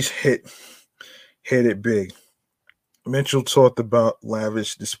Fuji's hit it big. Mitchell talked about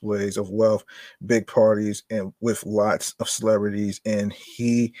lavish displays of wealth, big parties, and with lots of celebrities, and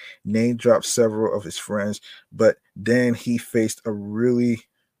he name dropped several of his friends. But then he faced a really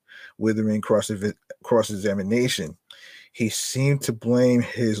withering cross examination. He seemed to blame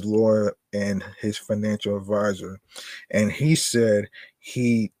his lawyer and his financial advisor, and he said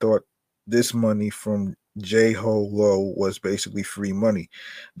he thought this money from J Ho Low was basically free money.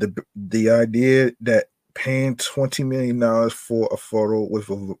 The idea that paying $20 million for a photo with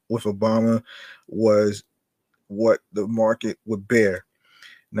Obama was what the market would bear.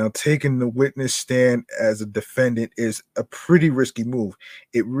 Now, taking the witness stand as a defendant is a pretty risky move.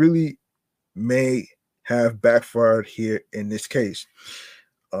 It really may have backfired here in this case.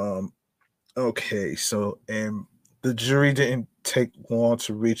 Um, okay, so and the jury didn't take long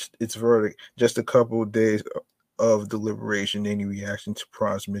to reach its verdict. Just a couple of days of deliberation. Any reaction to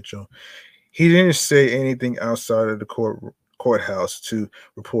Price Mitchell? He didn't say anything outside of the courthouse to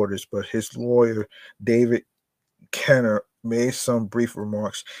reporters, but his lawyer David Kenner made some brief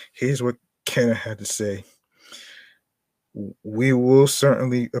remarks. Here's what Kenner had to say. We will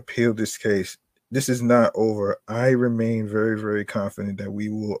certainly appeal this case. This is not over. I remain very, very confident that we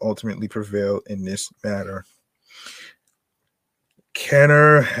will ultimately prevail in this matter.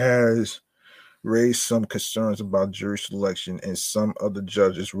 Kenner has raised some concerns about jury selection and some of the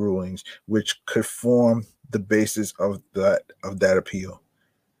judges' rulings, which could form the basis of that appeal.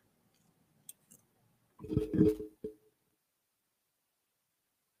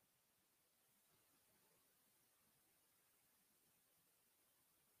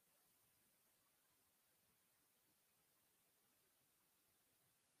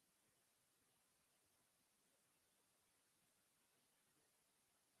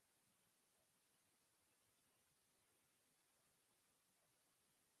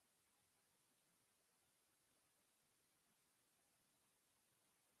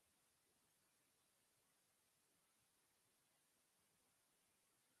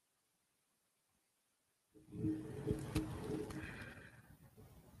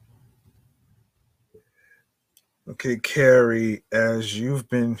 Okay, Carrie, as you've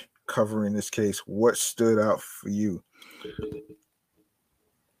been covering this case, what stood out for you?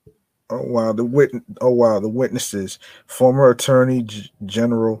 Oh wow, the witnesses, former Attorney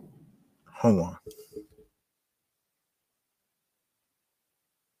General. Hold on.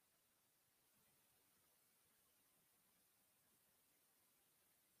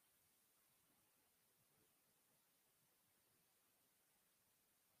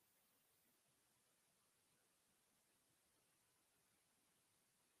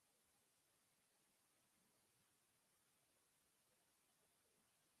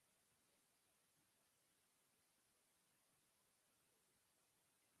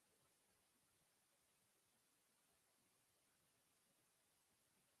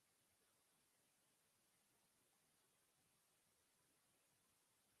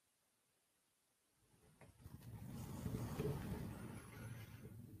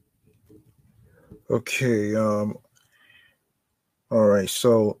 Okay, all right.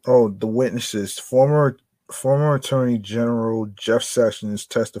 So, the witnesses, former Attorney General Jeff Sessions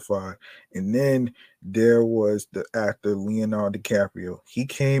testified, and then there was the actor Leonardo DiCaprio. He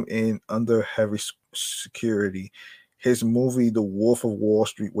came in under heavy security. His movie, The Wolf of Wall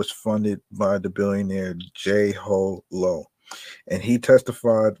Street, was funded by the billionaire J. Ho Low, and he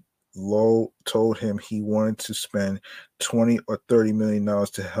testified. Lowe told him he wanted to spend 20 or 30 million dollars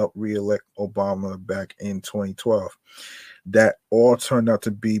to help reelect Obama back in 2012. That all turned out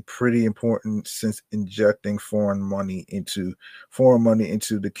to be pretty important since injecting foreign money into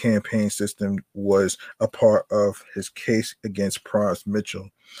the campaign system was a part of his case against Price Mitchell.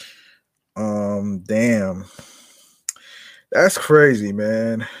 Damn. That's crazy,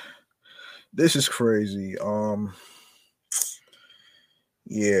 man. This is crazy.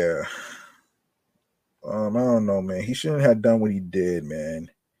 Yeah. I don't know, man. He shouldn't have done what he did, man.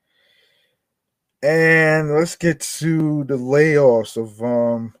 And let's get to the layoffs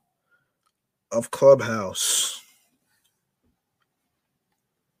of Clubhouse.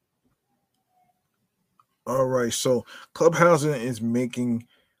 All right, so Clubhouse is making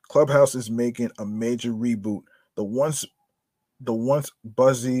a major reboot. The once the once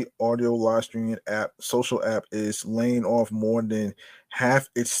buzzy audio live streaming app, social app, is laying off more than half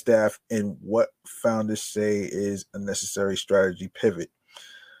its staff in what founders say is a necessary strategy pivot.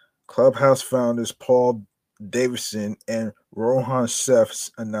 Clubhouse founders Paul Davidson and Rohan Seth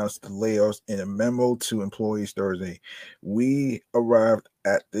announced the layoffs in a memo to employees Thursday. We arrived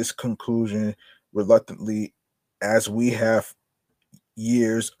at this conclusion reluctantly, as we have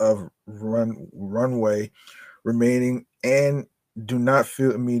years of runway remaining and do not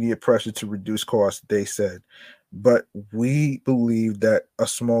feel immediate pressure to reduce costs, they said. But we believe that a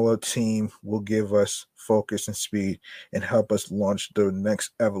smaller team will give us focus and speed and help us launch the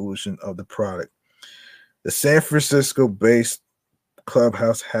next evolution of the product. The San Francisco based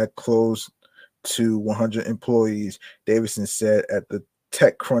Clubhouse had closed to 100 employees, Davidson said at the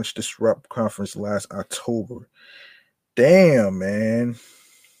TechCrunch Disrupt conference last October. Damn, man.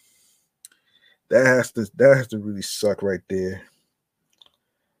 That has to really suck right there.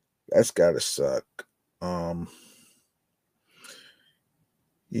 That's gotta suck. Um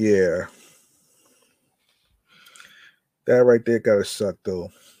Yeah, that right there gotta suck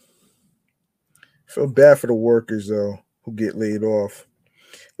though. Feel bad for the workers though who get laid off.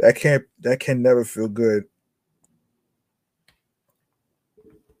 That can never feel good.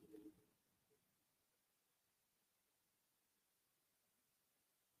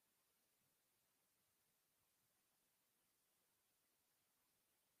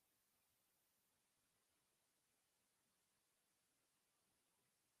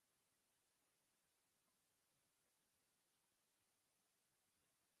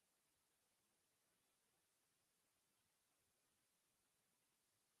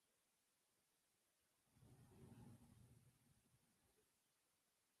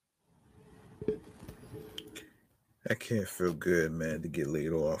 That can't feel good, man, to get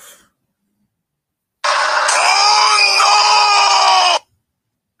laid off.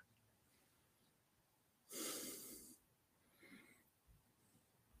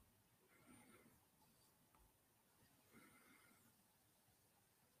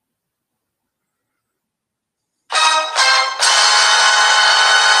 Oh no!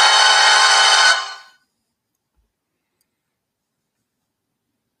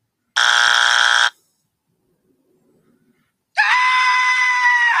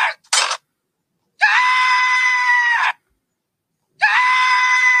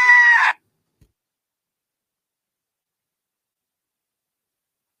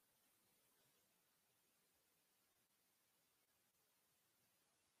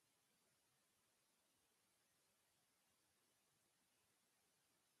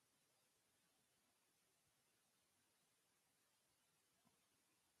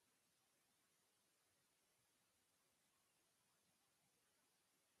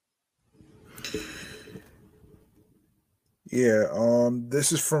 Yeah,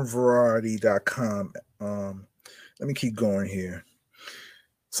 this is from Variety.com. Let me keep going here.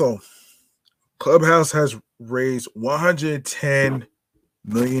 So, Clubhouse has raised $110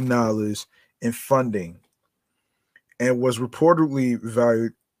 million in funding and was reportedly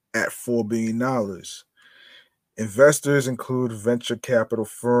valued at $4 billion. Investors include venture capital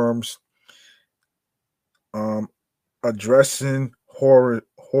firms, um, Andreessen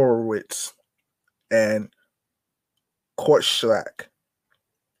Horowitz and Kortschlag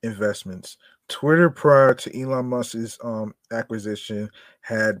Investments. Twitter, prior to Elon Musk's acquisition,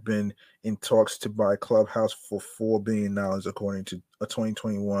 had been in talks to buy Clubhouse for $4 billion, according to a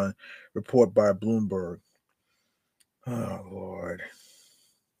 2021 report by Bloomberg. Oh Lord.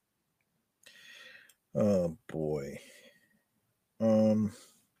 Oh boy. Um,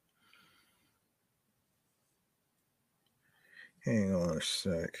 hang on a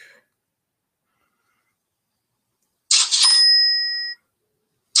sec.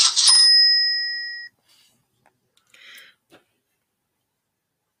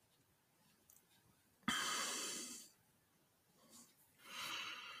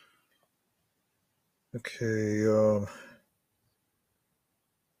 Okay.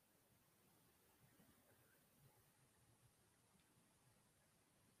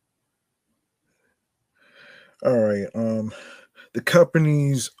 All right. The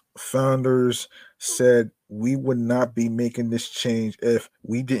company's founders said we would not be making this change if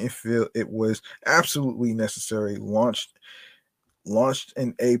we didn't feel it was absolutely necessary. Launched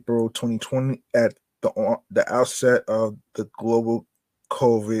in April 2020 at the outset of the global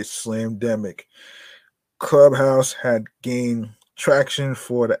COVID slamdemic. Clubhouse had gained traction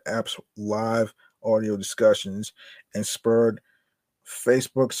for the app's live audio discussions and spurred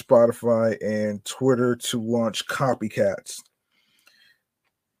Facebook, Spotify, and Twitter to launch copycats.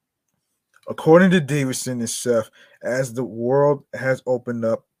 According to Davidson and Seth, as the world has opened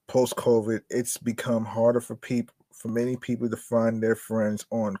up post COVID, it's become harder for many people to find their friends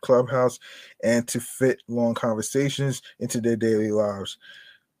on Clubhouse and to fit long conversations into their daily lives.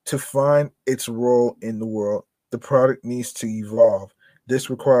 To find its role in the world, the product needs to evolve. This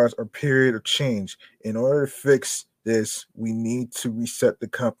requires a period of change. In order to fix this, we need to reset the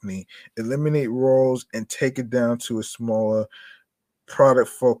company, eliminate roles, and take it down to a smaller product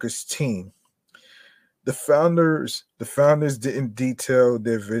focused team. The founders didn't detail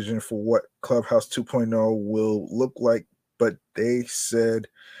their vision for what Clubhouse 2.0 will look like, but they said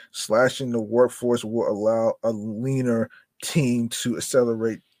slashing the workforce will allow a leaner team to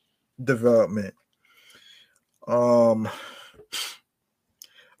accelerate development. Um,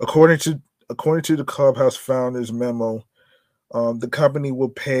 according to according to the Clubhouse founders memo, the company will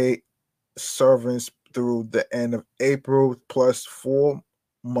pay servants through the end of April plus 4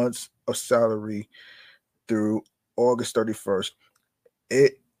 months of salary through August 31st.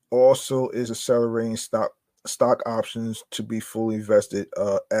 It also is accelerating stock stock options to be fully vested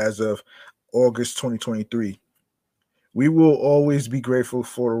as of August 2023. We will always be grateful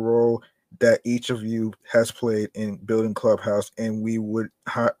for the role that each of you has played in building Clubhouse, and we would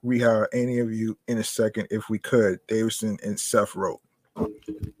rehire any of you in a second if we could. Davison and Seth wrote.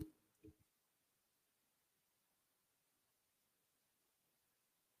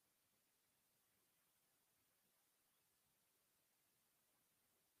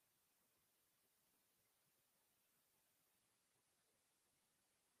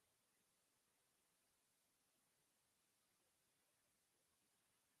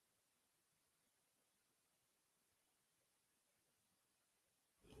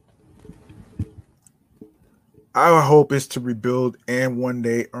 Our hope is to rebuild and one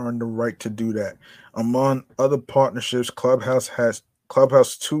day earn the right to do that. Among other partnerships, Clubhouse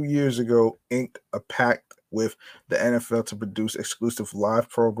 2 years ago inked a pact with the NFL to produce exclusive live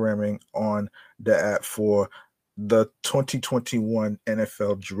programming on the app for the 2021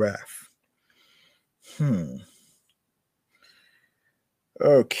 NFL Draft. Hmm.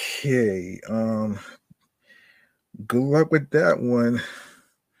 Okay. Good luck with that one.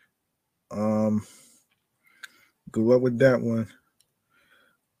 Um. Good luck with that one.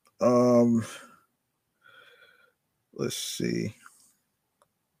 Um. Let's see.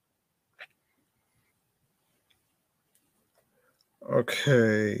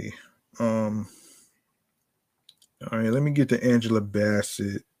 Okay. Um. All right. Let me get to Angela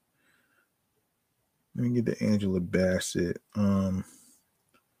Bassett. Let me get to Angela Bassett.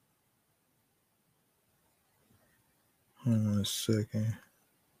 Hold on a second.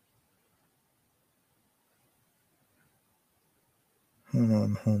 Hold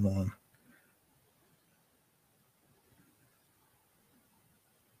on. Hold on.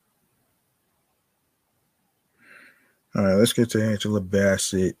 All right. Let's get to Angela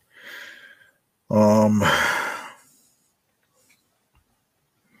Bassett.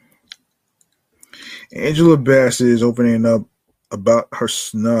 Angela Bassett is opening up about her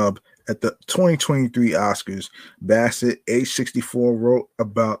snub at the 2023 Oscars. Bassett, age 64, wrote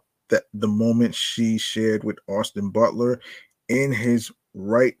about the moment she shared with Austin Butler in his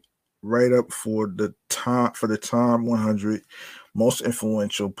write up for the Time 100 Most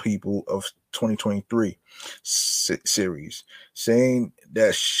Influential People of 2023 series, saying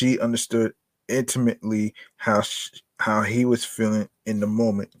that she understood intimately how he was feeling in the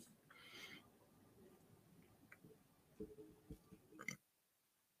moment.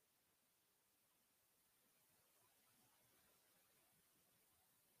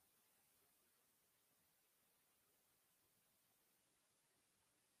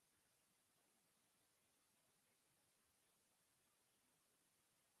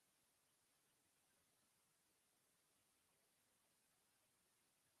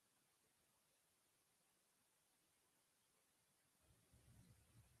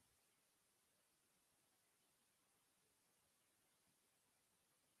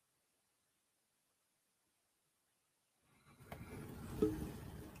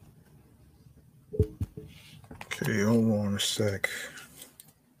 Okay, hold on a sec.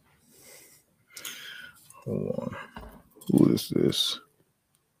 Hold on. Who is this?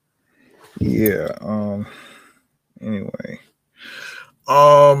 Yeah, anyway.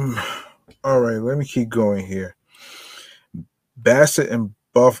 All right, let me keep going here. Bassett and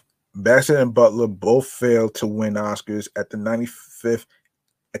Butler both failed to win Oscars at the 95th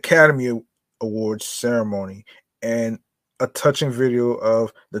Academy Awards ceremony, and a touching video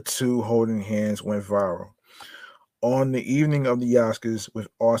of the two holding hands went viral. On the evening of the Oscars, with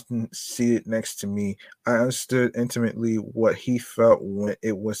Austin seated next to me, I understood intimately what he felt when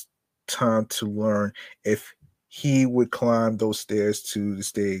it was time to learn if he would climb those stairs to the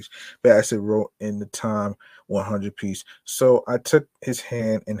stage. Bassett wrote in the Time 100 piece. So I took his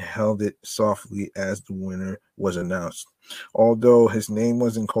hand and held it softly as the winner was announced. Although his name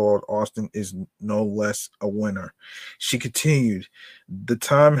wasn't called, Austin is no less a winner. She continued, the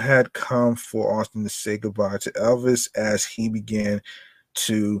time had come for Austin to say goodbye to Elvis as he began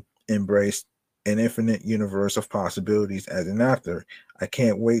to embrace an infinite universe of possibilities as an actor. I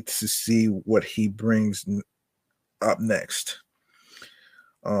can't wait to see what he brings up next.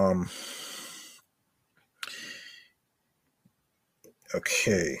 Um,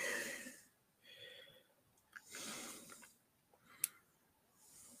 okay.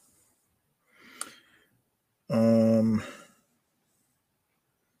 Um,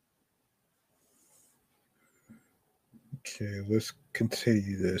 okay, let's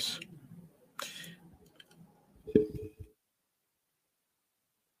continue this.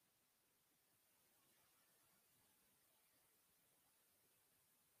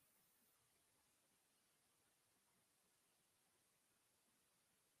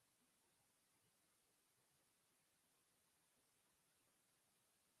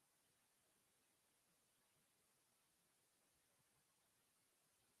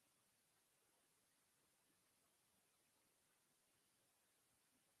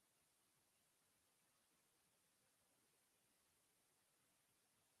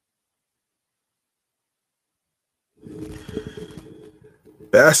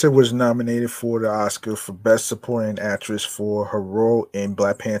 Bassett was nominated for the Oscar for Best Supporting Actress for her role in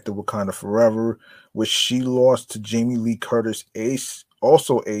Black Panther Wakanda Forever, which she lost to Jamie Lee Curtis,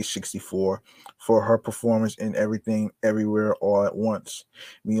 also age 64, for her performance in Everything Everywhere All at Once.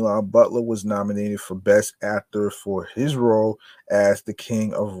 Meanwhile, Butler was nominated for Best Actor for his role as the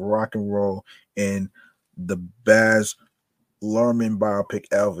King of Rock and Roll in the Baz Luhrmann biopic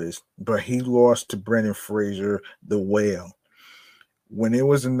Elvis, but he lost to Brendan Fraser, The Whale. When it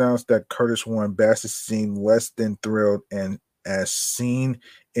was announced that Curtis won, Bassett seemed less than thrilled, and as seen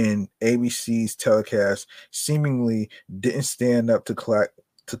in ABC's telecast, seemingly didn't stand up to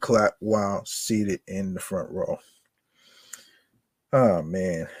clap while seated in the front row. Oh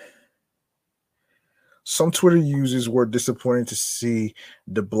man. Some Twitter users were disappointed to see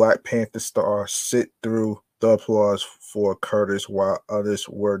the Black Panther star sit through the applause for Curtis, while others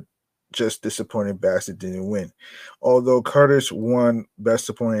were just disappointed Bassett didn't win. Although Curtis won Best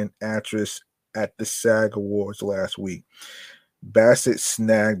Supporting Actress at the SAG Awards last week, Bassett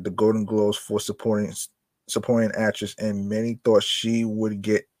snagged the Golden Globes for supporting actress, and many thought she would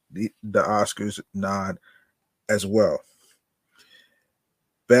get the Oscars nod as well.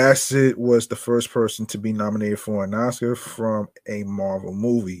 Bassett was the first person to be nominated for an Oscar from a Marvel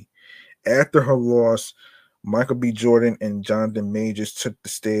movie. After her loss, Michael B. Jordan and Jonathan Majors took the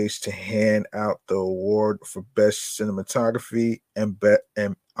stage to hand out the award for Best Cinematography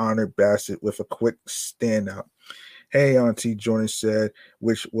and honored Bassett with a quick standout. Hey, Auntie, Jordan said,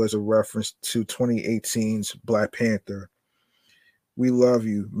 which was a reference to 2018's Black Panther. We love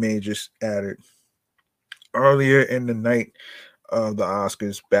you, Majors added. Earlier in the night of the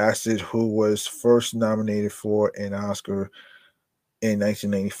Oscars, Bassett, who was first nominated for an Oscar in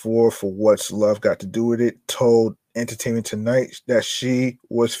 1994 for What's Love Got to Do with It, told Entertainment Tonight that she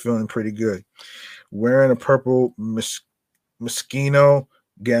was feeling pretty good. Wearing a purple Moschino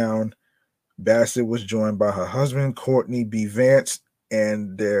gown, Bassett was joined by her husband, Courtney B. Vance,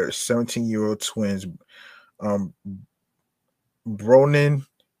 and their 17-year-old twins, um, Bronan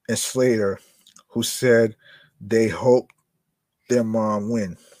and Slater, who said they hope their mom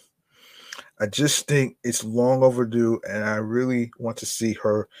win. I just think it's long overdue, and I really want to see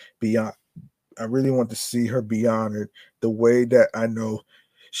her beyond. I really want to see her be honored the way that I know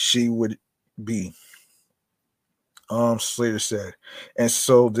she would be. Slater said, and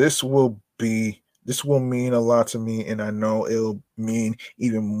so this will mean a lot to me, and I know it'll mean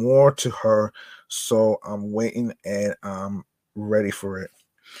even more to her. So I'm waiting and I'm ready for it.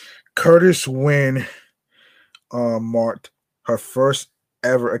 Curtis win marked her first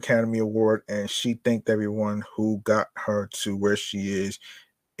ever Academy Award, and she thanked everyone who got her to where she is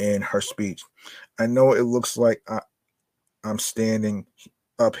in her speech. I know it looks like I'm standing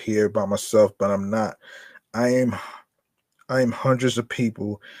up here by myself, but I'm not. I am I am hundreds of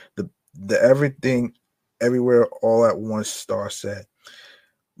people. The everything everywhere all at once star said.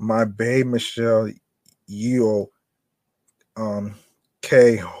 My babe Michelle Yeoh, um,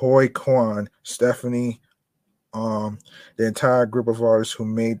 Kay Hoi Kwan, Stephanie, the entire group of artists who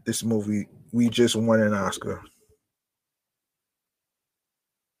made this movie, we just won an Oscar.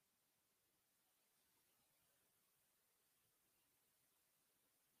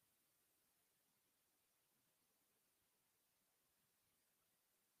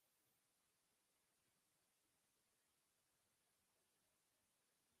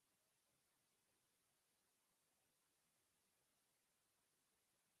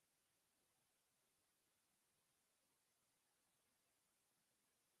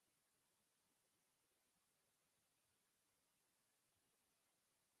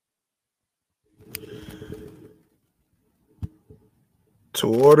 To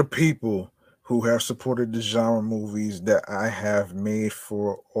all the people who have supported the genre movies that I have made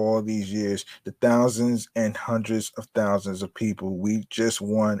for all these years, the thousands and hundreds of thousands of people, we just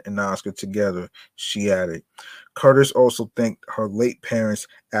won an Oscar together, she added. Curtis also thanked her late parents,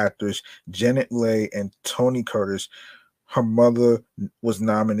 actors Janet Leigh and Tony Curtis. Her mother was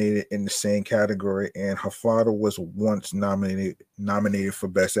nominated in the same category, and her father was once nominated for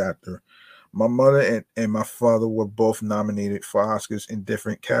Best Actor. My mother and my father were both nominated for Oscars in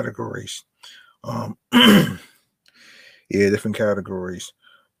different categories. Yeah, different categories.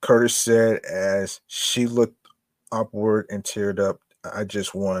 Curtis said as she looked upward and teared up, I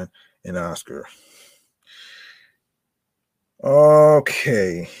just won an Oscar.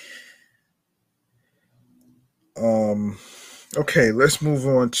 Okay. Um okay, let's move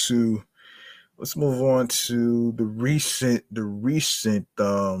on to the recent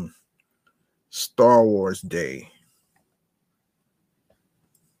Star Wars Day.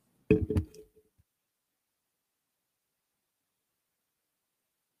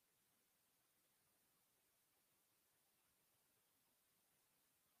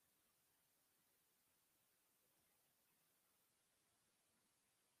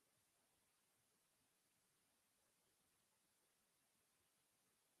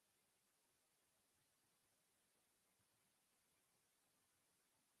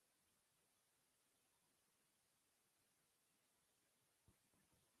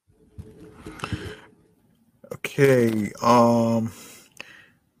 Okay.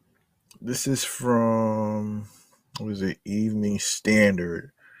 This is from what is it? Evening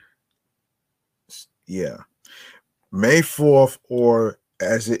Standard. Yeah. May 4th, or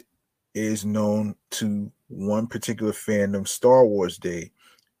as it is known to one particular fandom, Star Wars Day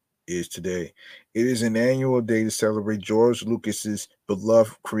is today. It is an annual day to celebrate George Lucas's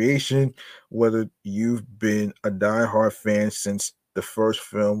beloved creation, whether you've been a die-hard fan since the first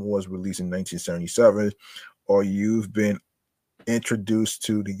film was released in 1977, or you've been introduced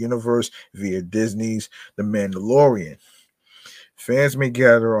to the universe via Disney's The Mandalorian. Fans may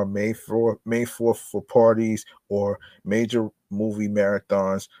gather on May 4th for parties or major movie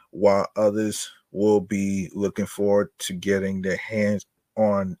marathons, while others will be looking forward to getting their hands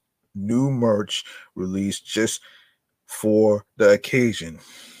on new merch released just for the occasion.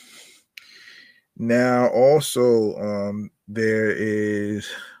 Now, also, um,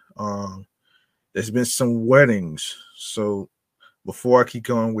 there's been some weddings. So before I keep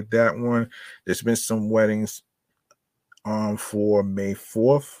going with that one, there's been some weddings for May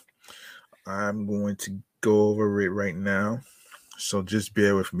 4th. I'm going to go over it right now. So just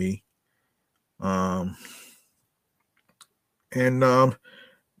bear with me. Um and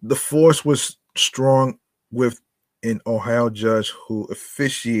the force was strong with an Ohio judge who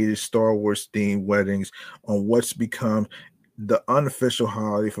officiated Star Wars themed weddings on what's become the unofficial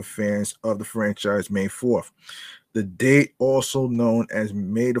holiday for fans of the franchise, May 4th. The date, also known as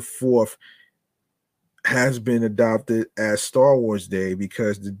May the 4th, has been adopted as Star Wars Day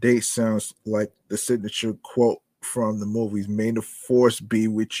because the date sounds like the signature quote from the movies, May the Force be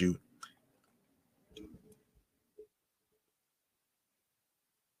with you.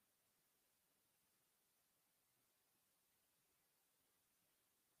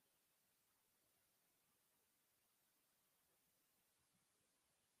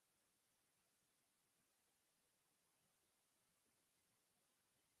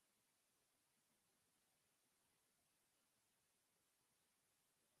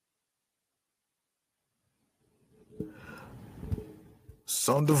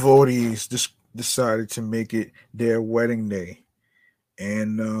 Some devotees decided to make it their wedding day,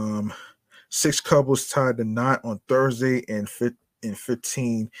 and six couples tied the knot on Thursday in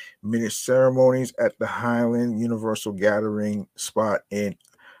 15-minute ceremonies at the Highland Universal Gathering spot in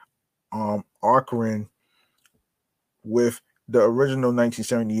Akron, with the original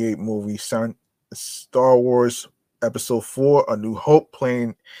 1978 movie Star Wars Episode 4: A New Hope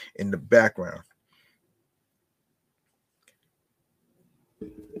playing in the background.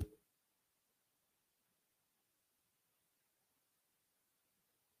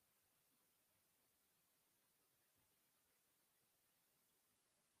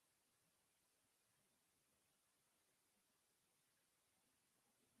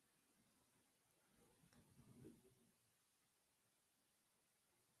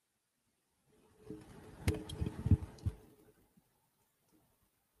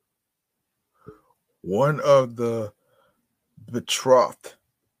 One of the betrothed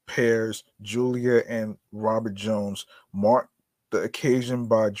pairs, Julia and Robert Jones, marked the occasion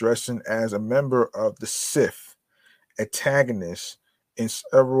by dressing as a member of the Sith, antagonists in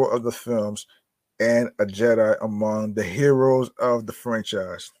several of the films, and a Jedi among the heroes of the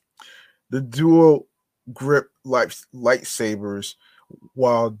franchise. The duo gripped lightsabers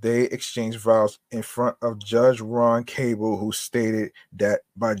while they exchanged vows in front of Judge Ron Cable, who stated that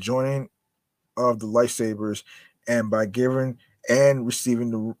by joining of the lightsabers and by giving and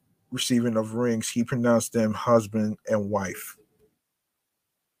receiving of rings, he pronounced them husband and wife.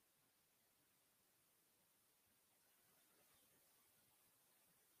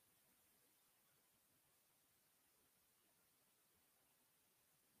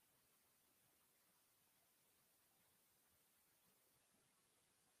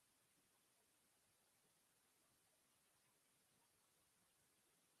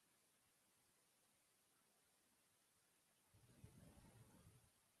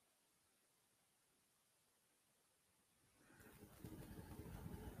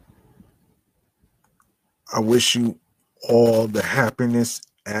 I wish you all the happiness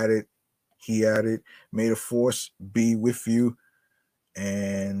added. He added, "May the force be with you."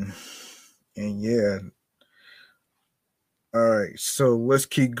 And yeah, all right. So let's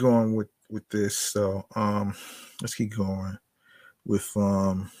keep going with this. So let's keep going with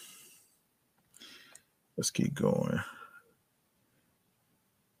let's keep going.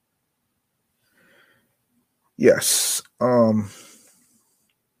 Yes.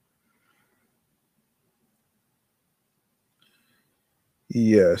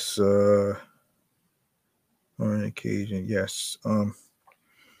 Yes. On occasion, yes.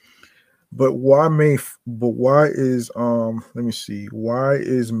 But why is let me see. Why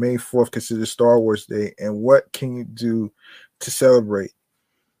is May 4th considered Star Wars Day, and what can you do to celebrate?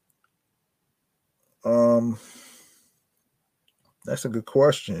 Um that's a good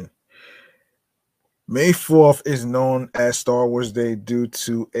question. May 4th is known as Star Wars Day due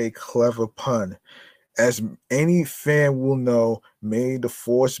to a clever pun. As any fan will know, may the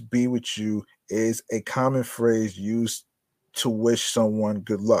force be with you is a common phrase used to wish someone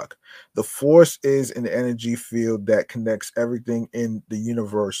good luck. The force is an energy field that connects everything in the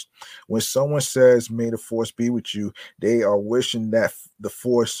universe. When someone says, may the force be with you, they are wishing that the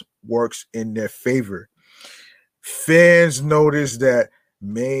force works in their favor. Fans notice that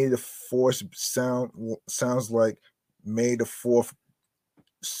may the force sounds like May the Fourth,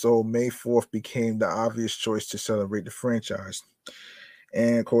 so May 4th became the obvious choice to celebrate the franchise.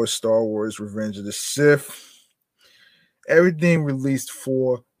 And of course, Star Wars Revenge of the Sith. Everything released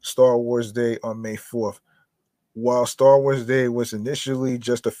for Star Wars Day on May 4th. While Star Wars Day was initially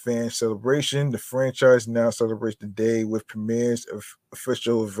just a fan celebration, the franchise now celebrates the day with premieres of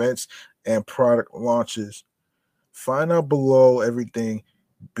official events and product launches. Find out below everything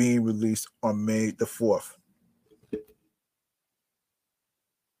being released on May the 4th.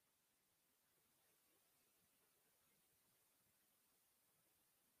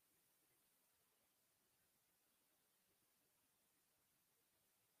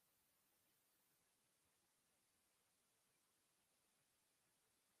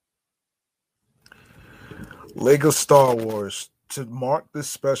 Lego Star Wars. To mark the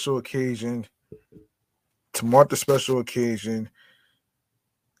special occasion,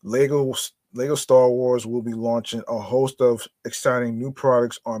 Lego Lego Star Wars will be launching a host of exciting new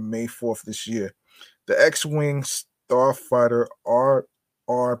products on May 4th this year. The X-Wing Starfighter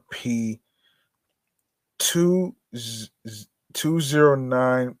RRP 2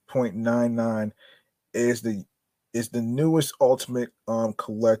 209.99 is the newest Ultimate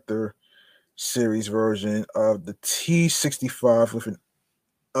Collector series version of the T65 with an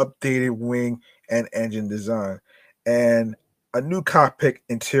updated wing and engine design and a new cockpit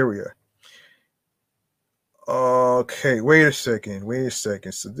interior. Okay, wait a second.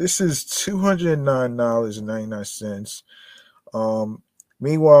 So this is $209.99. Um,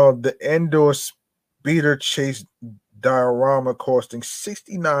 Meanwhile, the Endor Speeder Chase diorama costing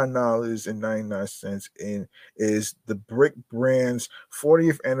 $69.99 and is the Brick Brand's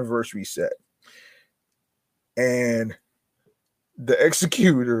 40th anniversary set. And the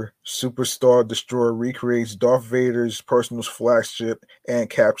Executor Superstar Destroyer recreates Darth Vader's personal flagship and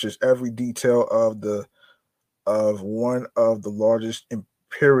captures every detail of one of the largest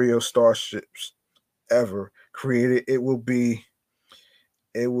Imperial starships ever created. It will be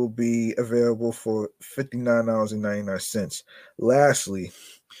available for $59.99. Lastly,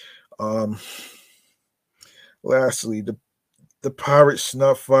 um, lastly, the Pirate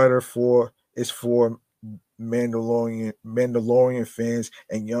Snuff Fighter for Mandalorian fans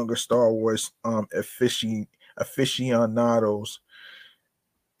and younger Star Wars aficionados.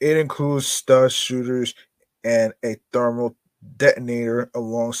 It includes stud shooters and a thermal detonator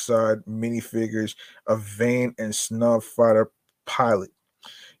alongside minifigures of Vane and Snub Fighter pilot.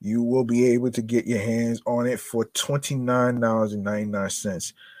 You will be able to get your hands on it for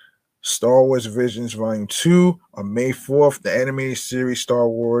 $29.99. Star Wars Visions Volume 2 on May 4th. The animated series Star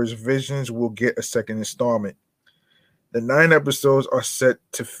Wars Visions will get a second installment. The 9 episodes are set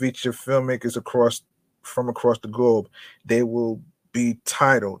to feature filmmakers across the globe. They will be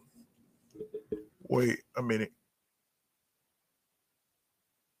titled. Wait a minute.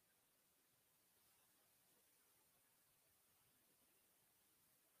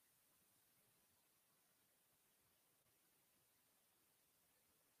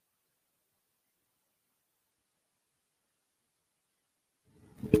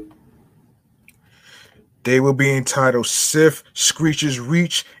 They will be entitled Sith, Screech's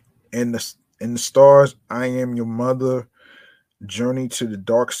Reach, and the stars. I Am Your Mother, Journey to the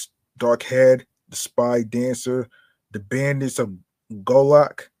Dark Head, The Spy Dancer, The Bandits of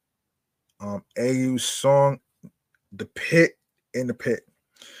Golak, AU's song, The Pit, in the Pit.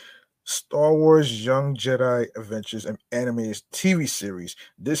 Star Wars Young Jedi Adventures and animated TV series.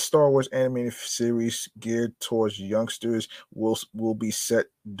 This Star Wars animated series geared towards youngsters will be set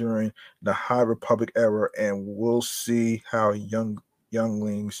during the High Republic era and we'll see how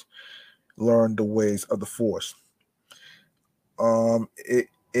younglings learn the ways of the Force.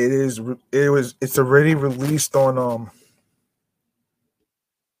 It's already released on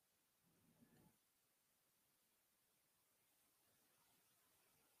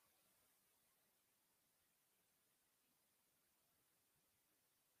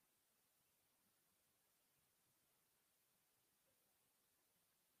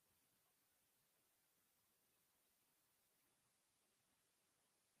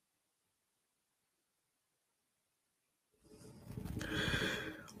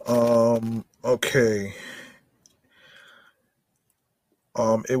Okay.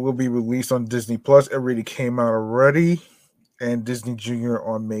 It will be released on Disney Plus. It already came out already, and Disney Junior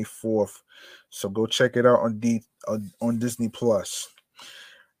on May 4th. So go check it out on Disney Plus.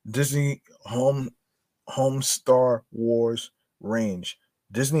 Disney Home Star Wars range.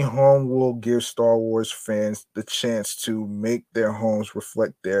 Disney Home will give Star Wars fans the chance to make their homes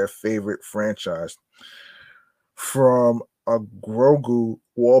reflect their favorite franchise. From a Grogu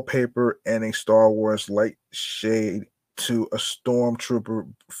wallpaper and a Star Wars light shade to a Stormtrooper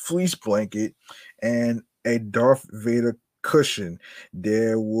fleece blanket and a Darth Vader cushion,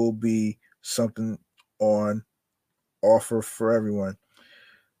 there will be something on offer for everyone.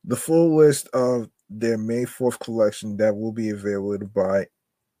 The full list of their May 4th collection that will be available to buy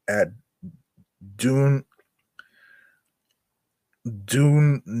at Dune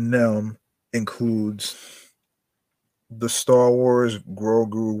Dune Nelm includes the Star Wars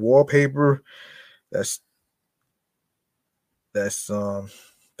Grogu wallpaper. That's that's um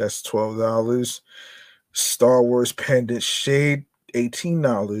that's $12. Star Wars pendant shade,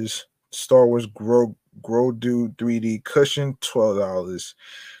 $18. Star Wars Grogu 3D cushion, $12.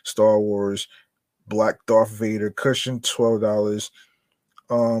 Star Wars Black Darth Vader cushion, $12.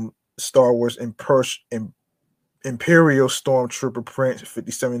 Star Wars Imperial Stormtrooper print,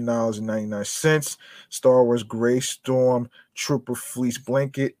 $57.99. Star Wars Gray Storm Trooper fleece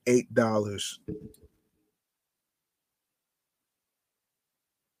blanket, $8.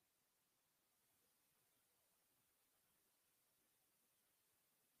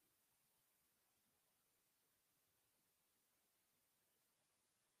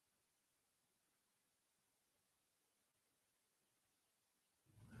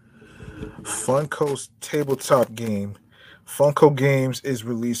 Funko's tabletop game. Funko Games is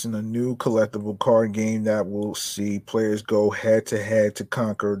releasing a new collectible card game that will see players go head to head to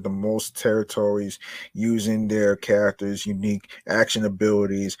conquer the most territories using their characters' unique action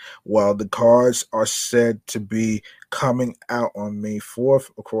abilities. While the cards are said to be coming out on May 4th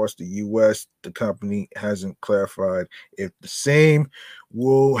across the US, the company hasn't clarified if the same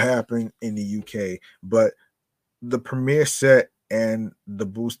will happen in the UK. But the premiere set and the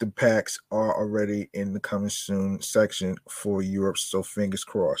booster packs are already in the coming soon section for Europe, so fingers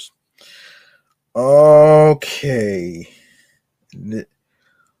crossed. Okay.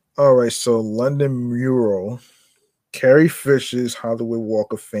 All right, so London Mural, Carrie Fisher's Hollywood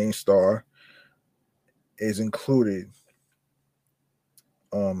Walk of Fame star is included.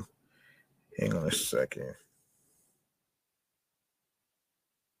 Um, Hang on a second.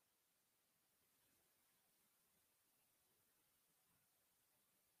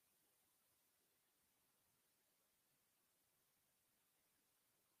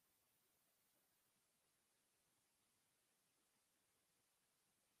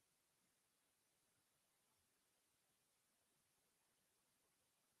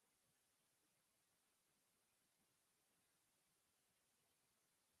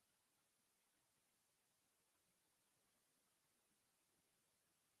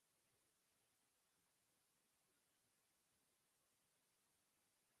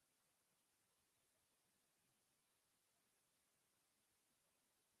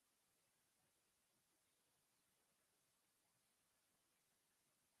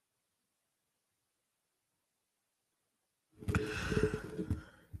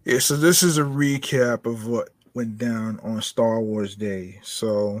 Yeah, so this is a recap of what went down on Star Wars Day.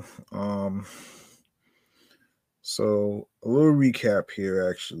 So a little recap here,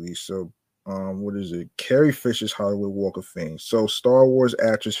 actually. What is it? Carrie Fisher's Hollywood Walk of Fame. So, Star Wars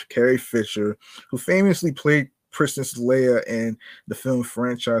actress Carrie Fisher, who famously played Princess Leia in the film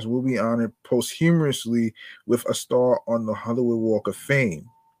franchise, will be honored posthumously with a star on the Hollywood Walk of Fame.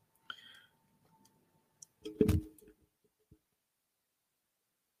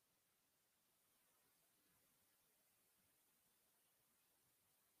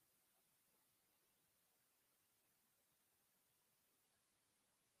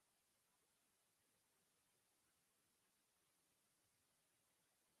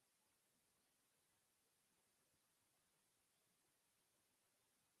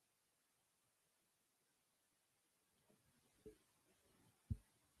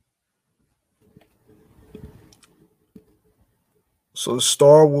 So the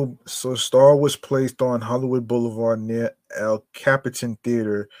star was placed on Hollywood Boulevard near El Capitan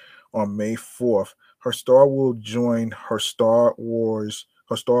Theater on May 4th. Her star will join her Star Wars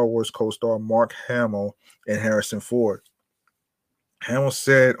co-star Mark Hamill and Harrison Ford. Hamill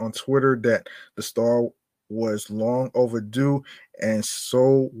said on Twitter that the star was long overdue and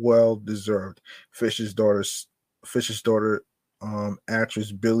so well deserved. Fisher's daughter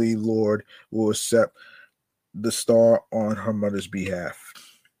actress Billie Lourd will accept the star on her mother's behalf.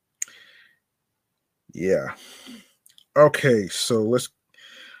 Yeah. Okay, so let's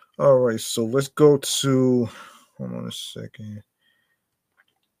all right, so let's go to hold on a second.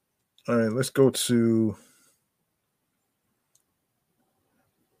 All right, let's go to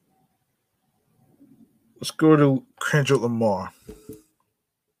Kendrick Lamar.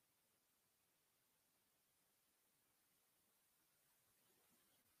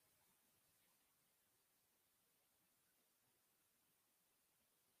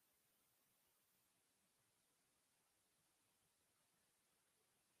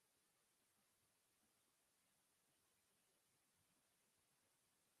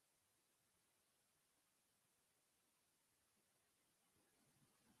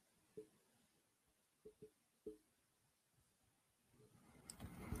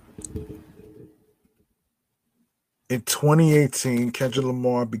 In 2018, Kendrick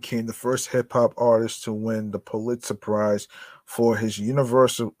Lamar became the first hip hop artist to win the Pulitzer Prize for his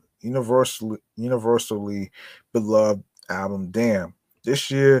universally beloved album "Damn." This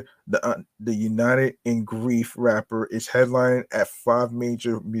year, the United in Grief rapper is headlining at 5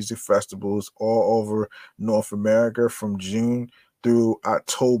 major music festivals all over North America from June through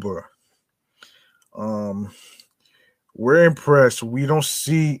October. Um, we're impressed. We don't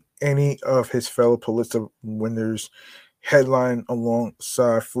see any of his fellow Pulitzer winners headline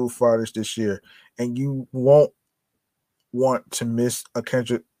alongside Foo Fighters this year, and you won't want to miss a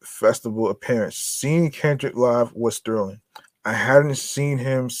Kendrick festival appearance. Seeing Kendrick live was thrilling. I hadn't seen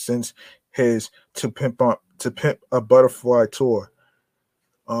him since his To Pimp a Butterfly tour.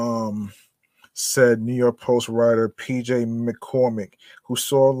 Um, said New York Post writer PJ McCormick, who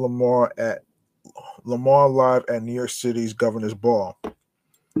saw Lamar live at New York City's Governor's Ball.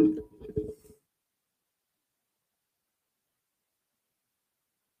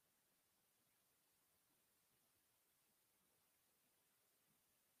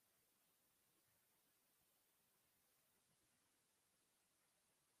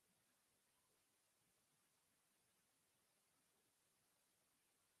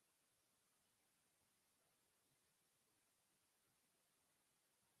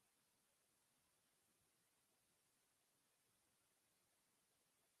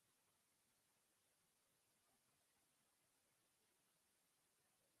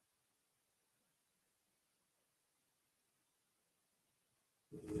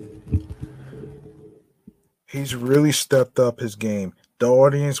 He's really stepped up his game. The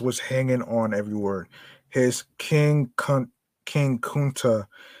audience was hanging on every word. His King Kunta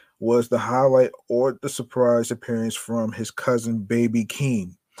was the highlight or the surprise appearance from his cousin Baby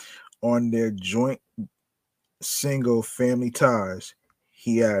Keem on their joint single Family Ties.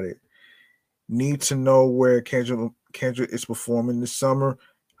 He added, "Need to know where Kendrick is performing this summer,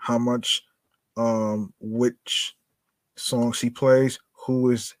 how much, which songs he plays, who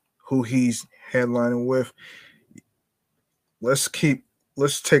he's headlining with. Let's keep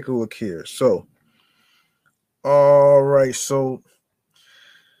let's take a look here. So, all right, so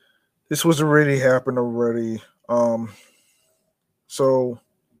this was already happened already. So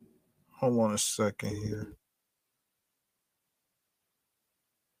hold on a second here.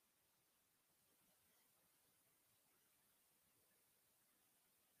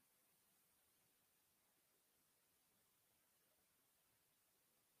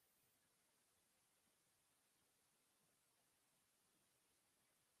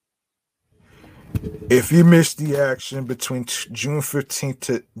 If you missed the action between June 15th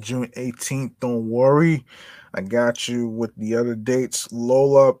to June 18th, don't worry. I got you with the other dates.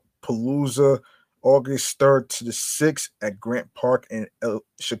 Lola Palooza, August 3rd to the 6th at Grant Park in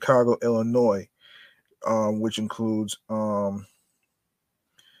Chicago, Illinois, which includes Red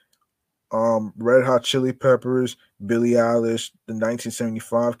Hot Chili Peppers, Billie Eilish, the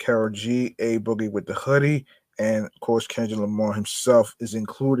 1975 Karol G, A Boogie with the Hoodie, and of course Kendrick Lamar himself is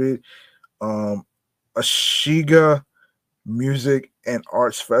included. Ashiga Music and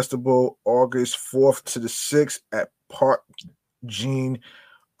Arts Festival, August 4th to the 6th at Park Jean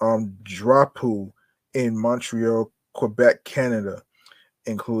Drapeau in Montreal, Quebec, Canada.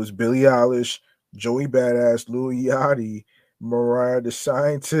 Includes Billie Eilish, Joey Badass, Lil Yachty, Mariah the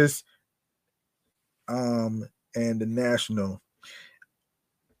Scientist, um, and the National.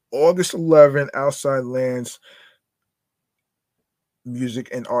 August 11th, Outside Lands Music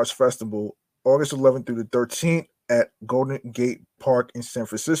and Arts Festival, August 11th through the 13th at Golden Gate Park in San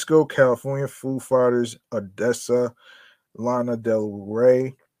Francisco, California. Foo Fighters, Odessa, Lana Del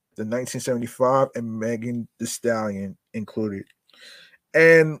Rey, the 1975, and Megan Thee Stallion included.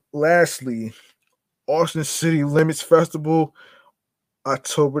 And lastly, Austin City Limits Festival,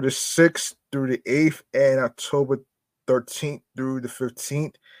 October the 6th through the 8th, and October 13th through the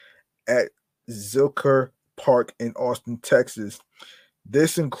 15th at Zilker Park in Austin, Texas.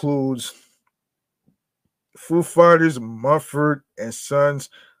 This includes Foo Fighters, Mumford and Sons,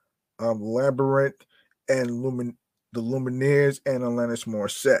 Labyrinth, and the Lumineers, and Alanis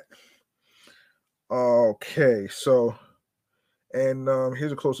Morissette. Okay, so and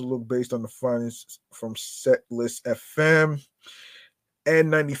here's a closer look based on the findings from Setlist FM,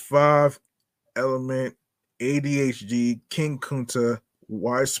 N95, Element, ADHD, King Kunta,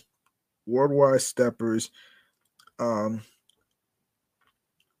 Wise, Worldwide Steppers, um,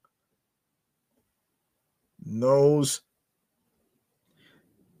 Nose,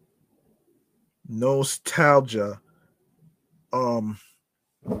 Nostalgia, um,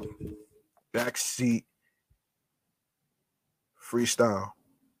 Backseat, Freestyle.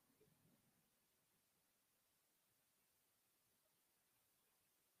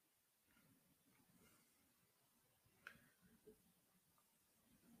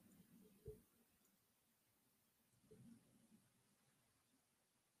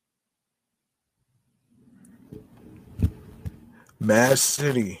 Mad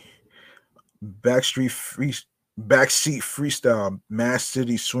City, Backstreet Free, Backseat Freestyle, Mad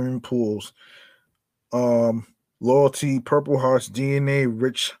City Swimming Pools, um, Loyalty, Purple Hearts, DNA,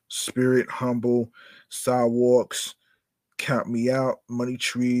 Rich Spirit, Humble, Sidewalks, Count Me Out, Money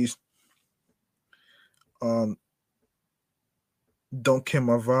Trees, um, Don't Kill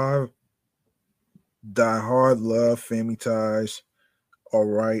My Vibe, Die Hard, Love, Family Ties, All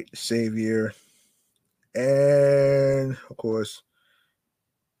Right, Savior, and of course,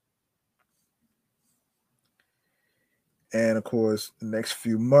 the next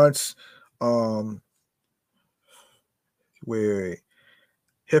few months, um, where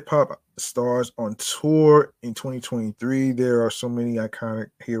hip hop stars on tour in 2023. There are so many iconic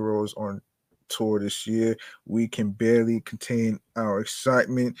heroes on tour this year. We can barely contain our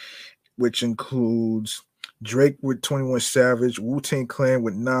excitement, which includes Drake with 21 Savage, Wu-Tang Clan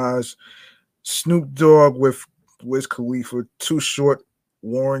with Nas, Snoop Dogg with Wiz Khalifa, Too Short,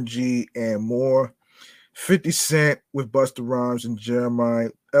 Warren G, and more. 50 Cent with Busta Rhymes and Jeremiah,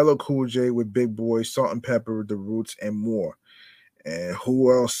 LL Cool J with Big Boy, Salt and Pepper, The Roots, and more. And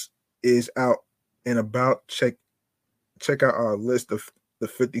who else is out and about? Check out our list of the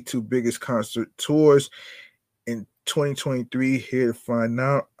 52 biggest concert tours in 2023. Here to find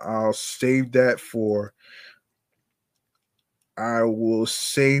out. I will save that for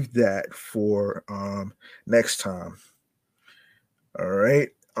next time. All right.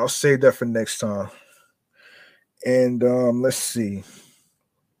 I'll save that for next time. And let's see.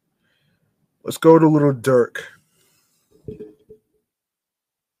 Let's go to Little Dirk.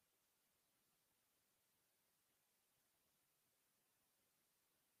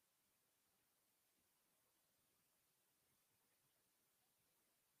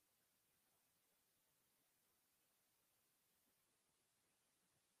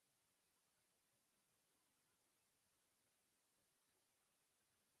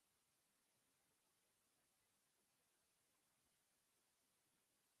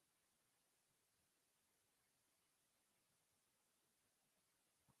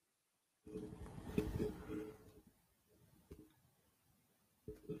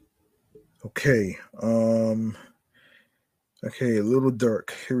 Okay. Okay, Little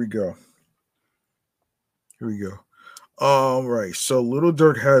Dirk. Here we go. Here we go. All right. So Little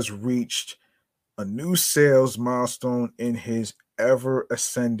Dirk has reached a new sales milestone in his ever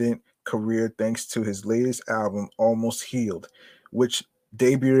ascendant career thanks to his latest album, Almost Healed, which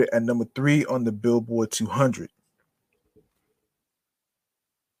debuted at number 3 on the Billboard 200.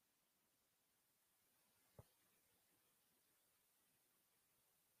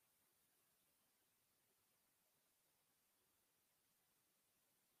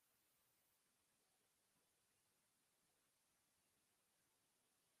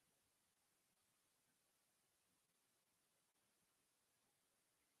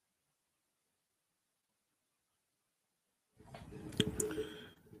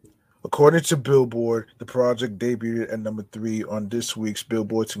 According to Billboard, the project debuted at number 3 on this week's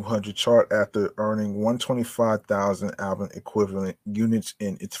Billboard 200 chart after earning 125,000 album equivalent units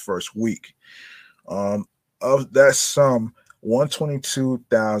in its first week. Um, of that sum,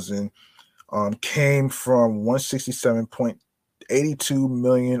 122,000 came from 167.82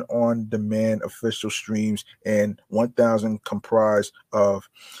 million on demand official streams and 1,000 comprised of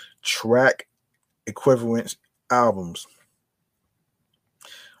track equivalent albums.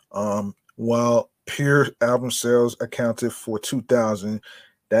 While pure album sales accounted for 2,000,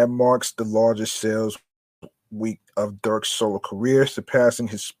 That marks the largest sales week of Dirk's solo career, surpassing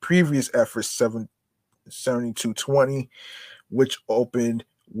his previous effort 7220, which opened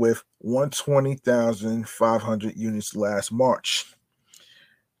with 120,500 units last March.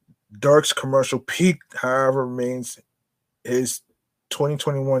 Dirk's commercial peak, however, remains his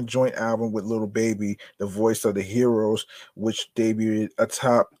 2021 joint album with Lil Baby, The Voice of the Heroes, which debuted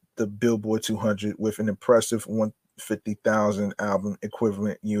atop the Billboard 200 with an impressive 150,000 album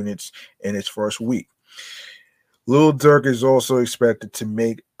equivalent units in its first week. Lil Durk is also expected to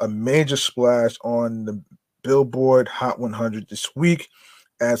make a major splash on the Billboard Hot 100 this week,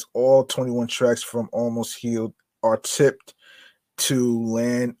 as all 21 tracks from Almost Healed are tipped to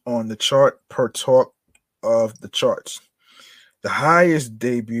land on the chart per talk of the charts. The highest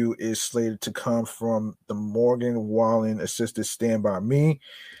debut is slated to come from the Morgan Wallen assisted Stand By Me.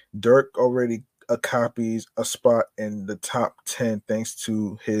 Dirk already copies a spot in the top 10 thanks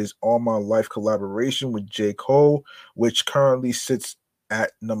to his All My Life collaboration with J. Cole, which currently sits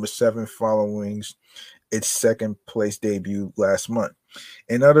at number 7 following its second place debut last month.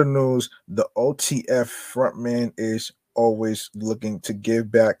 In other news, the OTF frontman is always looking to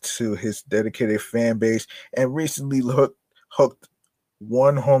give back to his dedicated fan base and recently hooked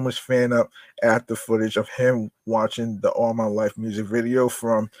one homeless fan up after footage of him watching the All My Life music video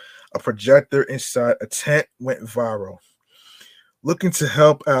from a projector inside a tent went viral. Looking to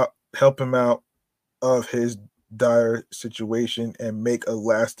help him out of his dire situation and make a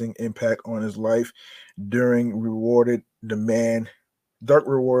lasting impact on his life, during rewarded the man Dirk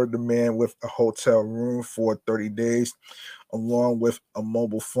rewarded the man with a hotel room for 30 days, along with a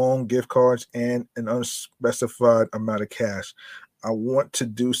mobile phone, gift cards, and an unspecified amount of cash. I want to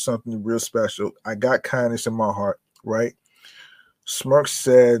do something real special. I got kindness in my heart, right? Smirk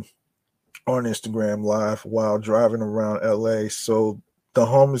said on Instagram Live while driving around LA. So the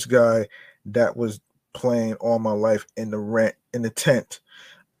homeless guy that was playing All My Life in the tent,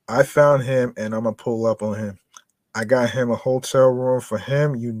 I found him and I'm gonna pull up on him. I got him a hotel room for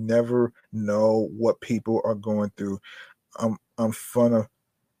him. You never know what people are going through. I'm gonna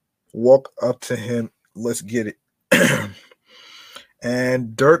walk up to him. Let's get it.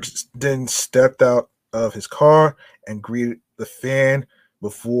 And Dirk then stepped out of his car and greeted the fan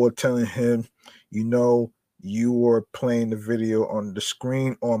before telling him, you were playing the video on the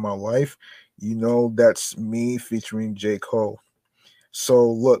screen All My Life. That's me featuring J. Cole. So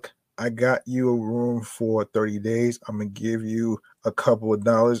look, I got you a room for 30 days. I'm going to give you a couple of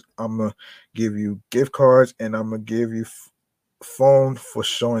dollars. I'm going to give you gift cards and I'm going to give you phone for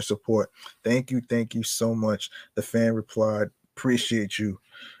showing support. Thank you so much. The fan replied, appreciate you.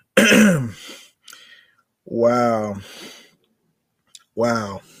 Wow.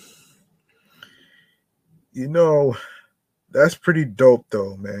 Wow. That's pretty dope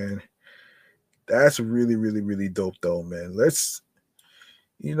though, man. That's really, really, really dope though, man. Let's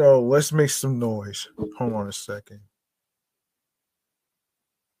make some noise. Hold on a second.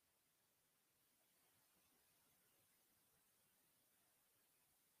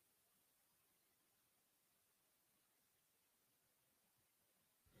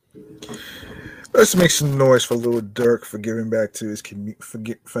 Let's make some noise for Lil Durk for giving back to his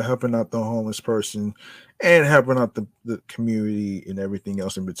community, for helping out the homeless person, and helping out the community and everything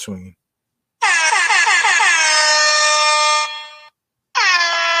else in between.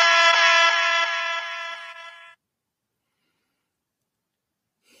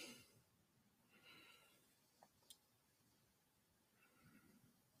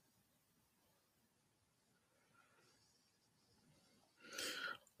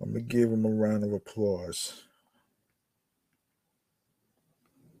 I'm gonna give him a round of applause.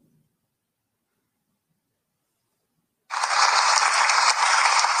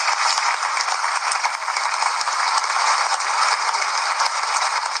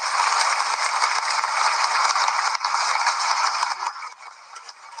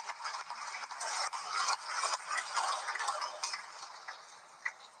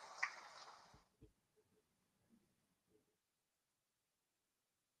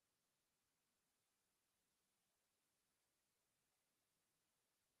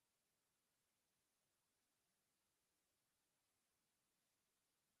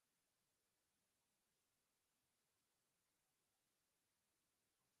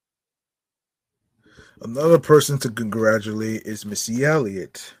 Another person to congratulate is Missy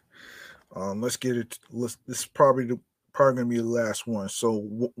Elliott. Let's get it. This is probably gonna be the last one.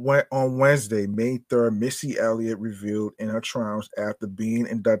 So on Wednesday, May 3rd, Missy Elliott revealed in her triumphs after being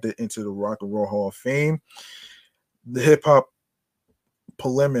inducted into the Rock and Roll Hall of Fame. The hip hop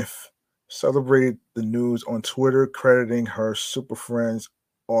polemic celebrated the news on Twitter, crediting her super friends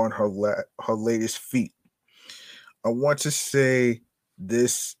on her latest feat. I want to say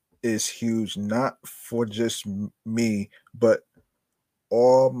this is huge, not for just me, but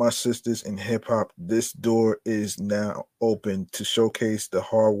all my sisters in hip hop. This door is now open to showcase the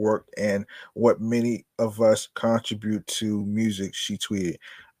hard work and what many of us contribute to music, she tweeted.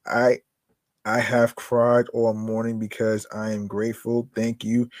 I I have cried all morning because I am grateful. Thank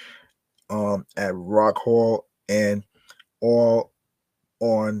you at Rock Hall and all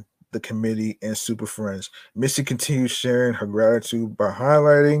on the committee and Super Friends. Missy continues sharing her gratitude by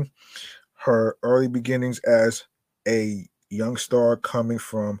highlighting her early beginnings as a young star coming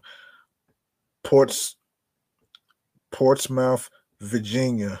from Ports Portsmouth,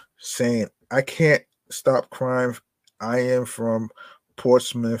 Virginia, saying, "I can't stop crying. I am from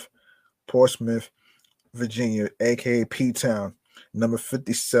Portsmouth, Portsmouth, Virginia, aka P Town, number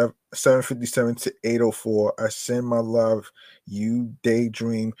 57, 757 to 804. I send my love. You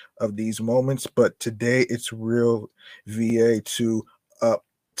daydream of these moments, but today it's real VA to up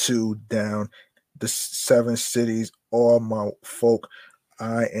to down the seven cities, all my folk.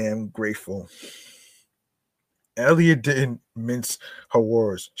 I am grateful." Elliot didn't mince her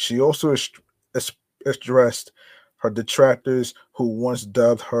words. She also es- addressed her detractors who once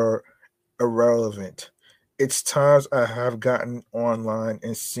dubbed her irrelevant. It's times I have gotten online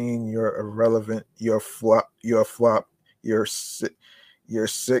and seen you're irrelevant, you're sick,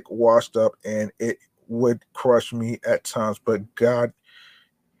 washed up, and it would crush me at times. But God,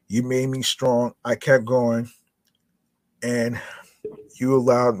 you made me strong. I kept going, and you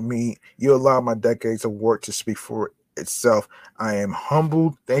allowed my decades of work to speak for itself. I am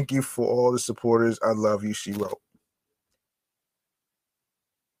humbled. Thank you for all the supporters. I love you, she wrote.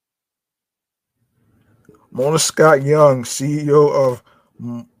 Mona Scott Young, CEO of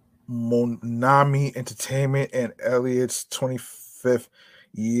Monami Entertainment and Elliot's 25th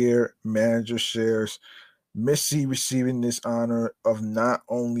year manager, shares Missy receiving this honor of not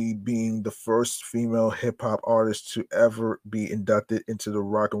only being the first female hip hop artist to ever be inducted into the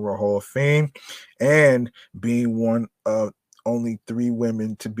Rock and Roll Hall of Fame and being one of only three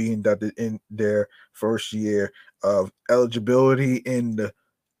women to be inducted in their first year of eligibility in the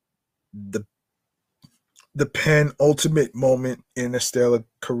the penultimate moment in a stellar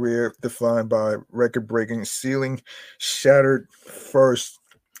career defined by record breaking ceiling shattered first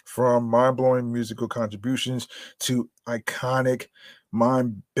from mind blowing musical contributions to iconic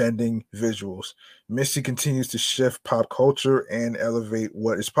mind bending visuals. Missy continues to shift pop culture and elevate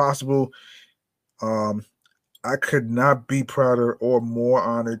what is possible. Um, I could not be prouder or more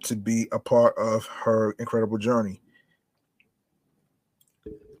honored to be a part of her incredible journey.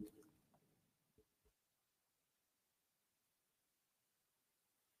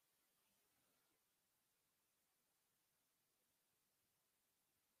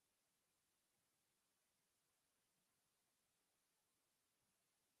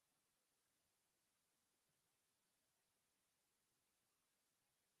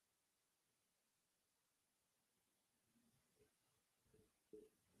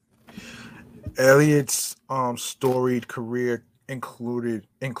 Elliot's storied career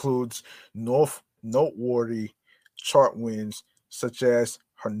includes noteworthy chart wins such as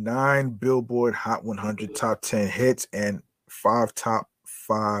her 9 Billboard Hot 100 top 10 hits and 5 top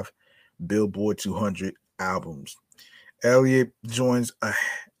 5 Billboard 200 albums. Elliot joins a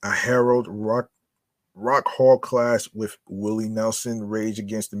Herald Rock Hall class with Willie Nelson, Rage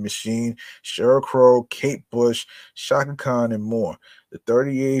Against the Machine, Sheryl Crow, Kate Bush, Shaka Khan, and more. The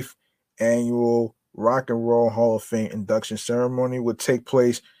 38th annual Rock and Roll Hall of Fame induction ceremony will take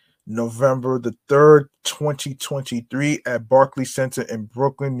place November the 3rd, 2023 at Barclays Center in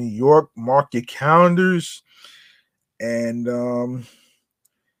Brooklyn, New York. Mark your calendars. And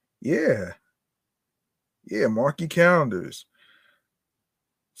yeah, yeah, mark your calendars.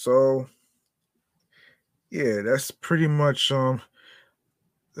 So yeah, that's pretty much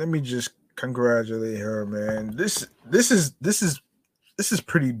let me just congratulate her, man. This is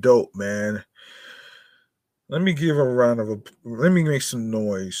pretty dope, man. Let me give a round of let me make some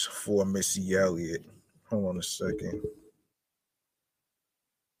noise for Missy Elliott. Hold on a second.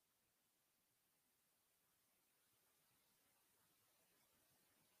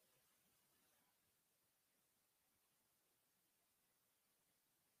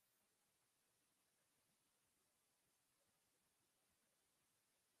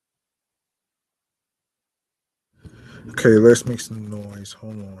 Okay, let's make some noise.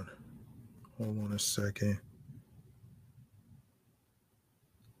 Hold on. Hold on a second.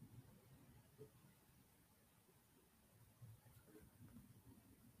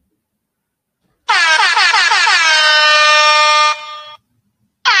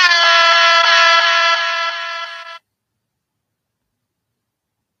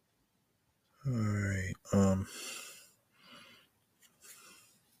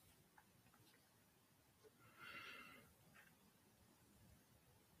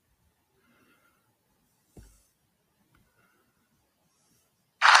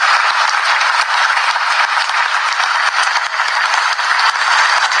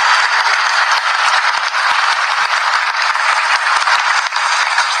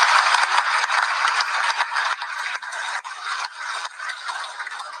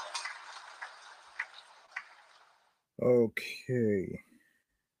 Okay.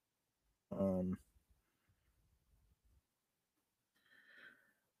 Um,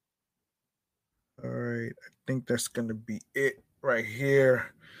 all right. I think that's gonna be it right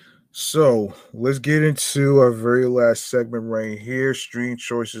here. So let's get into our very last segment right here. Stream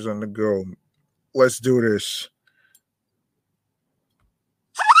choices on the go. Let's do this.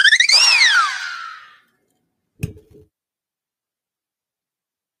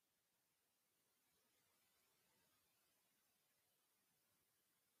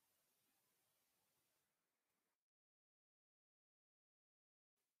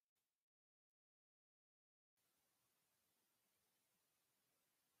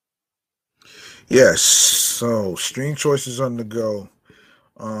 Yes. So stream choices on the go.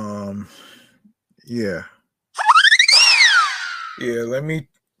 Um, yeah. Yeah, let me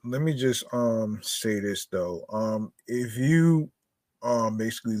just say this though. If you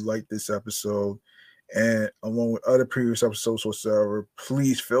basically like this episode and along with other previous episodes whatsoever,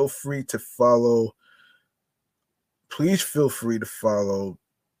 please feel free to follow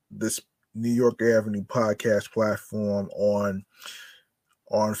this New York Avenue podcast platform on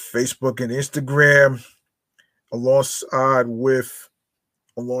Facebook and Instagram alongside with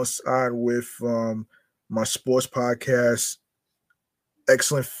my sports podcast,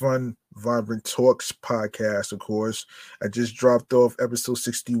 Excellent Fun Vibrant Talks podcast, of course. I just dropped off episode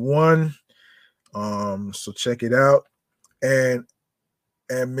 61. So check it out. And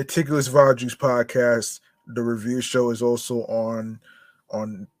Meticulous Values podcast, the review show is also on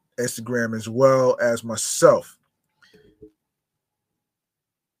Instagram as well as myself.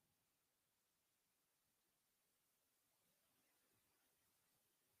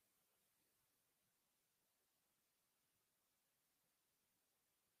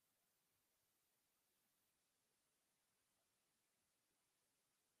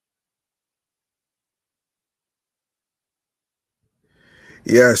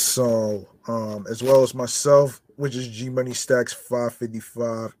 Yes, so as well as myself, which is G Money Stacks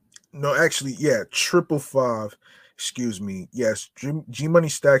 555. No, actually, yeah, triple five. Excuse me. Yes, G Money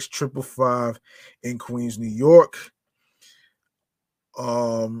Stacks triple five in Queens, New York.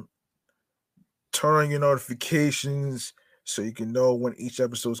 Um, turn on your notifications so you can know when each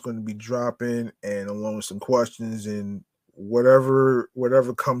episode is going to be dropping, and along with some questions and whatever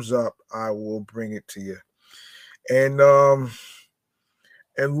comes up, I will bring it to you.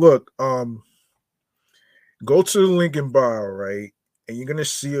 And look, go to the link in bio, right? And you're gonna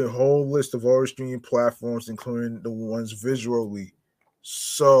see a whole list of all streaming platforms, including the ones visually.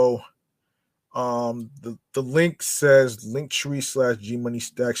 So the link says linktree/G Money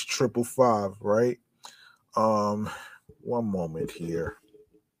Stacks triple five, right? Um one moment here.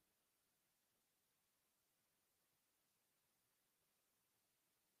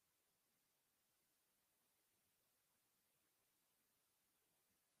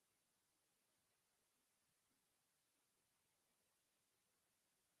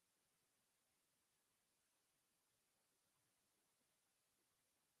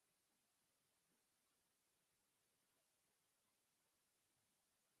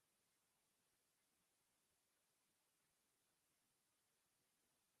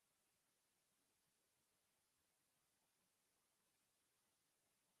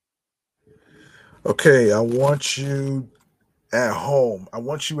 Okay, I want you at home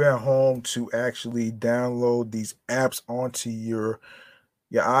to actually download these apps onto your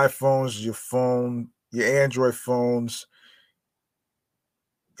iPhones, your phone, your Android phones,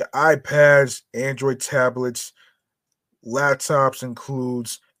 your iPads, Android tablets, laptops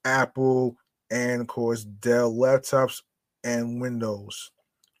includes Apple and of course Dell laptops and Windows.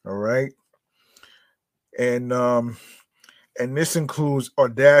 All right. And this includes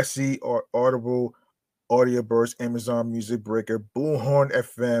Audacity or Audible, Audioburst, Amazon Music Breaker, Bullhorn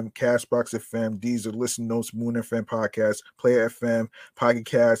FM, Castbox FM, Deezer, Listen Notes, Moon FM Podcast, Player FM, Pocket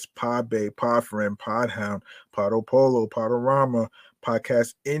Cast, Podbay, Podfriend, Podhound, Podopolo, Podorama,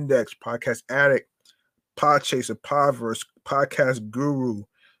 Podcast Index, Podcast Addict, Podchaser, Podverse, Podcast Guru,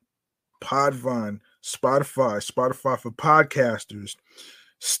 Podvine, Spotify for podcasters,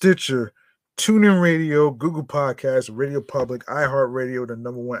 Stitcher, TuneIn Radio, Google Podcasts, Radio Public, iHeartRadio, the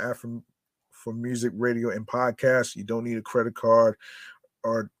number one app for music, radio, and podcasts. You don't need a credit card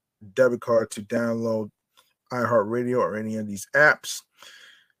or debit card to download iHeartRadio or any of these apps.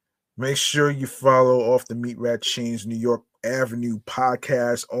 Make sure you follow Off the Meat Rat Chains New York Avenue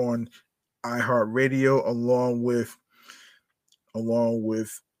podcast on iHeartRadio, along with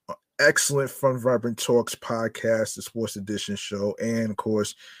Excellent Fun Vibrant Talks podcast, the Sports Edition show, and of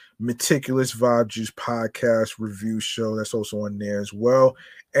course Meticulous Vibe Juice podcast review show. That's also on there as well.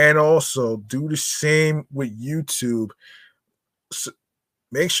 And also do the same with YouTube. So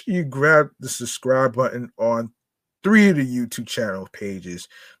make sure you grab the subscribe button on 3 of the YouTube channel pages.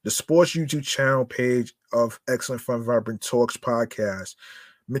 The sports YouTube channel page of Excellent Fun Vibrant Talks podcast,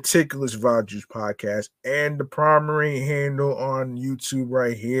 Meticulous Vibe Juice podcast, and the primary handle on YouTube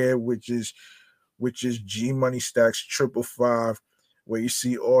right here, which is G Money Stacks 555, where you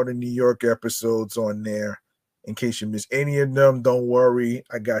see all the New York episodes on there. In case you miss any of them, don't worry,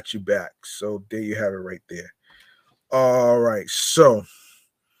 I got you back. So there you have it right there. All right, so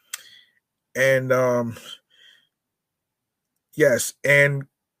and yes, and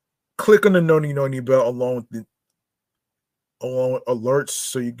click on the Noni bell along with alerts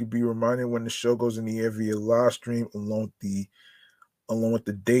so you can be reminded when the show goes in the air via live stream, along with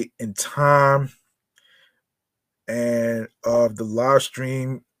the date and time and of the live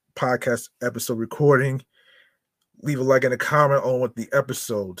stream podcast episode recording. Leave a like and a comment along with the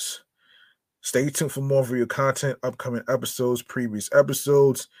episodes. Stay tuned for more video content, upcoming episodes, previous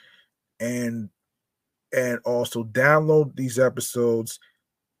episodes, and also download these episodes,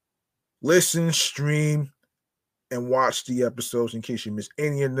 listen, stream, and watch the episodes in case you miss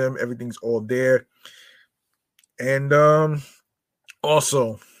any of them. Everything's all there. And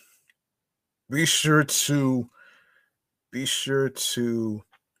also be sure to share the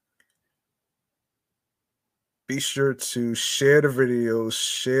videos,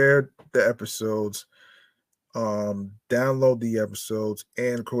 share the episodes, download the episodes,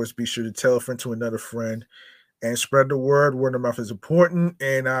 and of course be sure to tell a friend to another friend and spread the word. Word of mouth is important,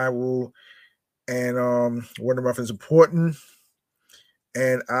 and word of mouth is important,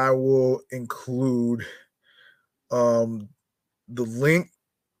 and I will include the link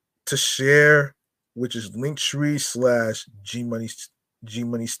to share, which is Linktree/G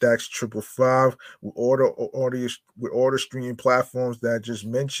Money Stacks 555 with all the streaming platforms that I just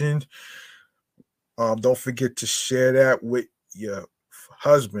mentioned. Don't forget to share that with your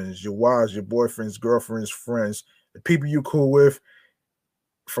husbands, your wives, your boyfriends, girlfriends, friends, the people you're cool with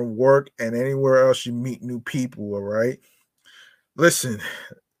from work and anywhere else you meet new people. All right. Listen,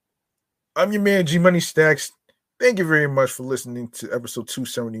 I'm your man G Money Stacks. Thank you very much for listening to episode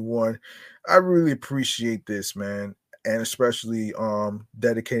 271. I really appreciate this, man, and especially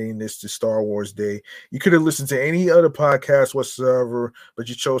dedicating this to Star Wars Day. You could have listened to any other podcast whatsoever, but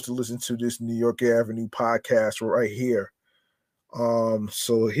you chose to listen to this New York Avenue podcast right here.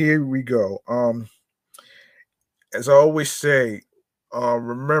 So here we go. As I always say,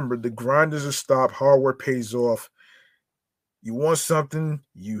 remember, the grind doesn't stop, hard work pays off. You want something,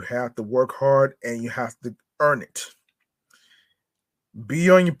 you have to work hard, and you have to earn it. Be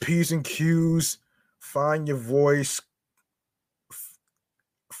on your P's and Q's. Find your voice.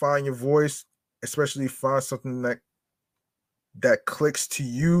 Especially find something that clicks to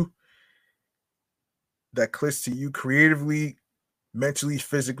you. That clicks to you creatively, mentally,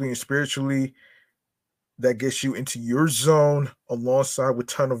 physically, and spiritually. That gets you into your zone alongside with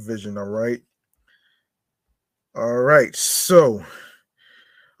tunnel vision. All right. All right. So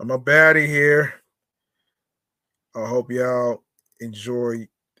I'm up out of here. I hope y'all enjoy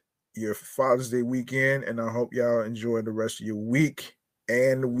your Father's Day weekend, and I hope y'all enjoy the rest of your week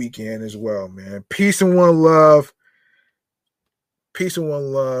and the weekend as well, man. Peace and one love. Peace and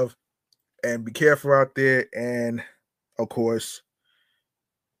one love. And be careful out there. And of course,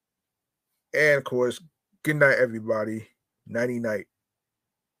 good night, everybody. Nighty night.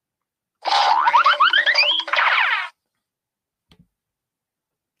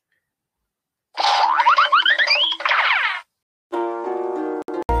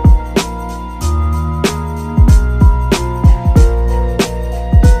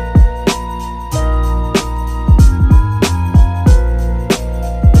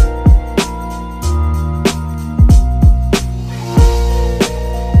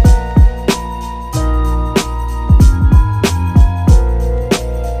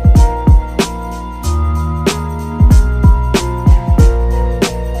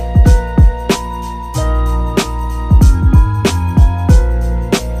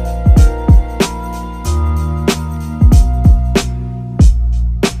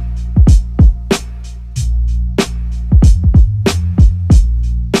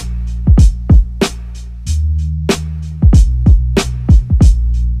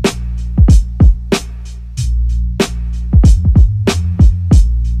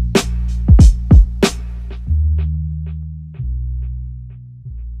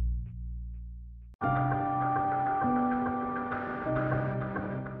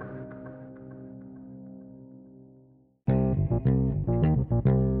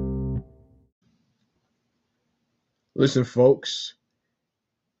 Listen, folks,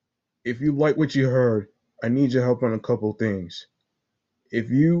 if you like what you heard, I need your help on a couple things.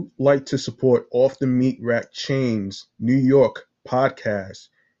 If you like to support Off the Meat Rack Chains New York podcast,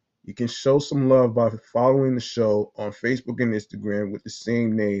 you can show some love by following the show on Facebook and Instagram with the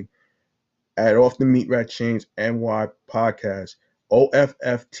same name at Off the Meat Rack Chains NY podcast.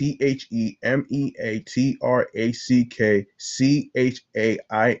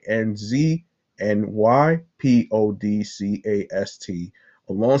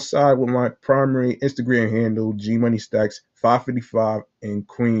 alongside with my primary Instagram handle, G Money Stacks 555 in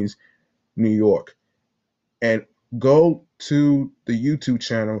Queens, New York. And go to the YouTube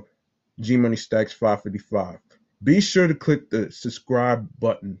channel, G Money Stacks 555. Be sure to click the subscribe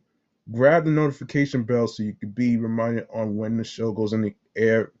button. Grab the notification bell so you can be reminded on when the show goes on the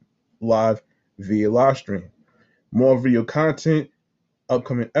air live via live stream. More video content,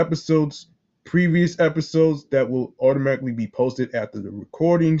 upcoming episodes, previous episodes that will automatically be posted after the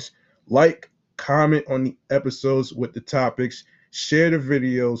recordings. Like, comment on the episodes with the topics, share the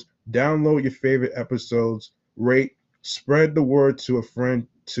videos, download your favorite episodes, rate, spread the word to a friend,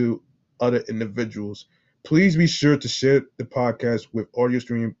 to other individuals. Please be sure to share the podcast with audio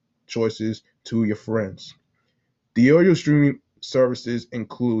streaming choices to your friends. The audio streaming services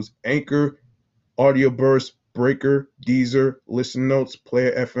includes Anchor, Audio Burst, Breaker, Deezer, Listen Notes,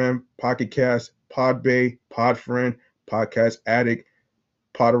 Player FM, Pocket Cast, Podbay, Podfriend, Podcast Addict,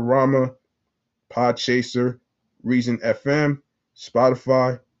 Podorama, Podchaser, Reason FM,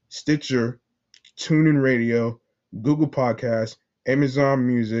 Spotify, Stitcher, TuneIn Radio, Google Podcasts, Amazon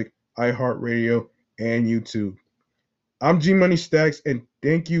Music, iHeartRadio, and YouTube. I'm G Money Stacks, and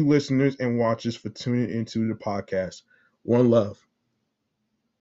thank you, listeners and watchers, for tuning into the podcast. One love.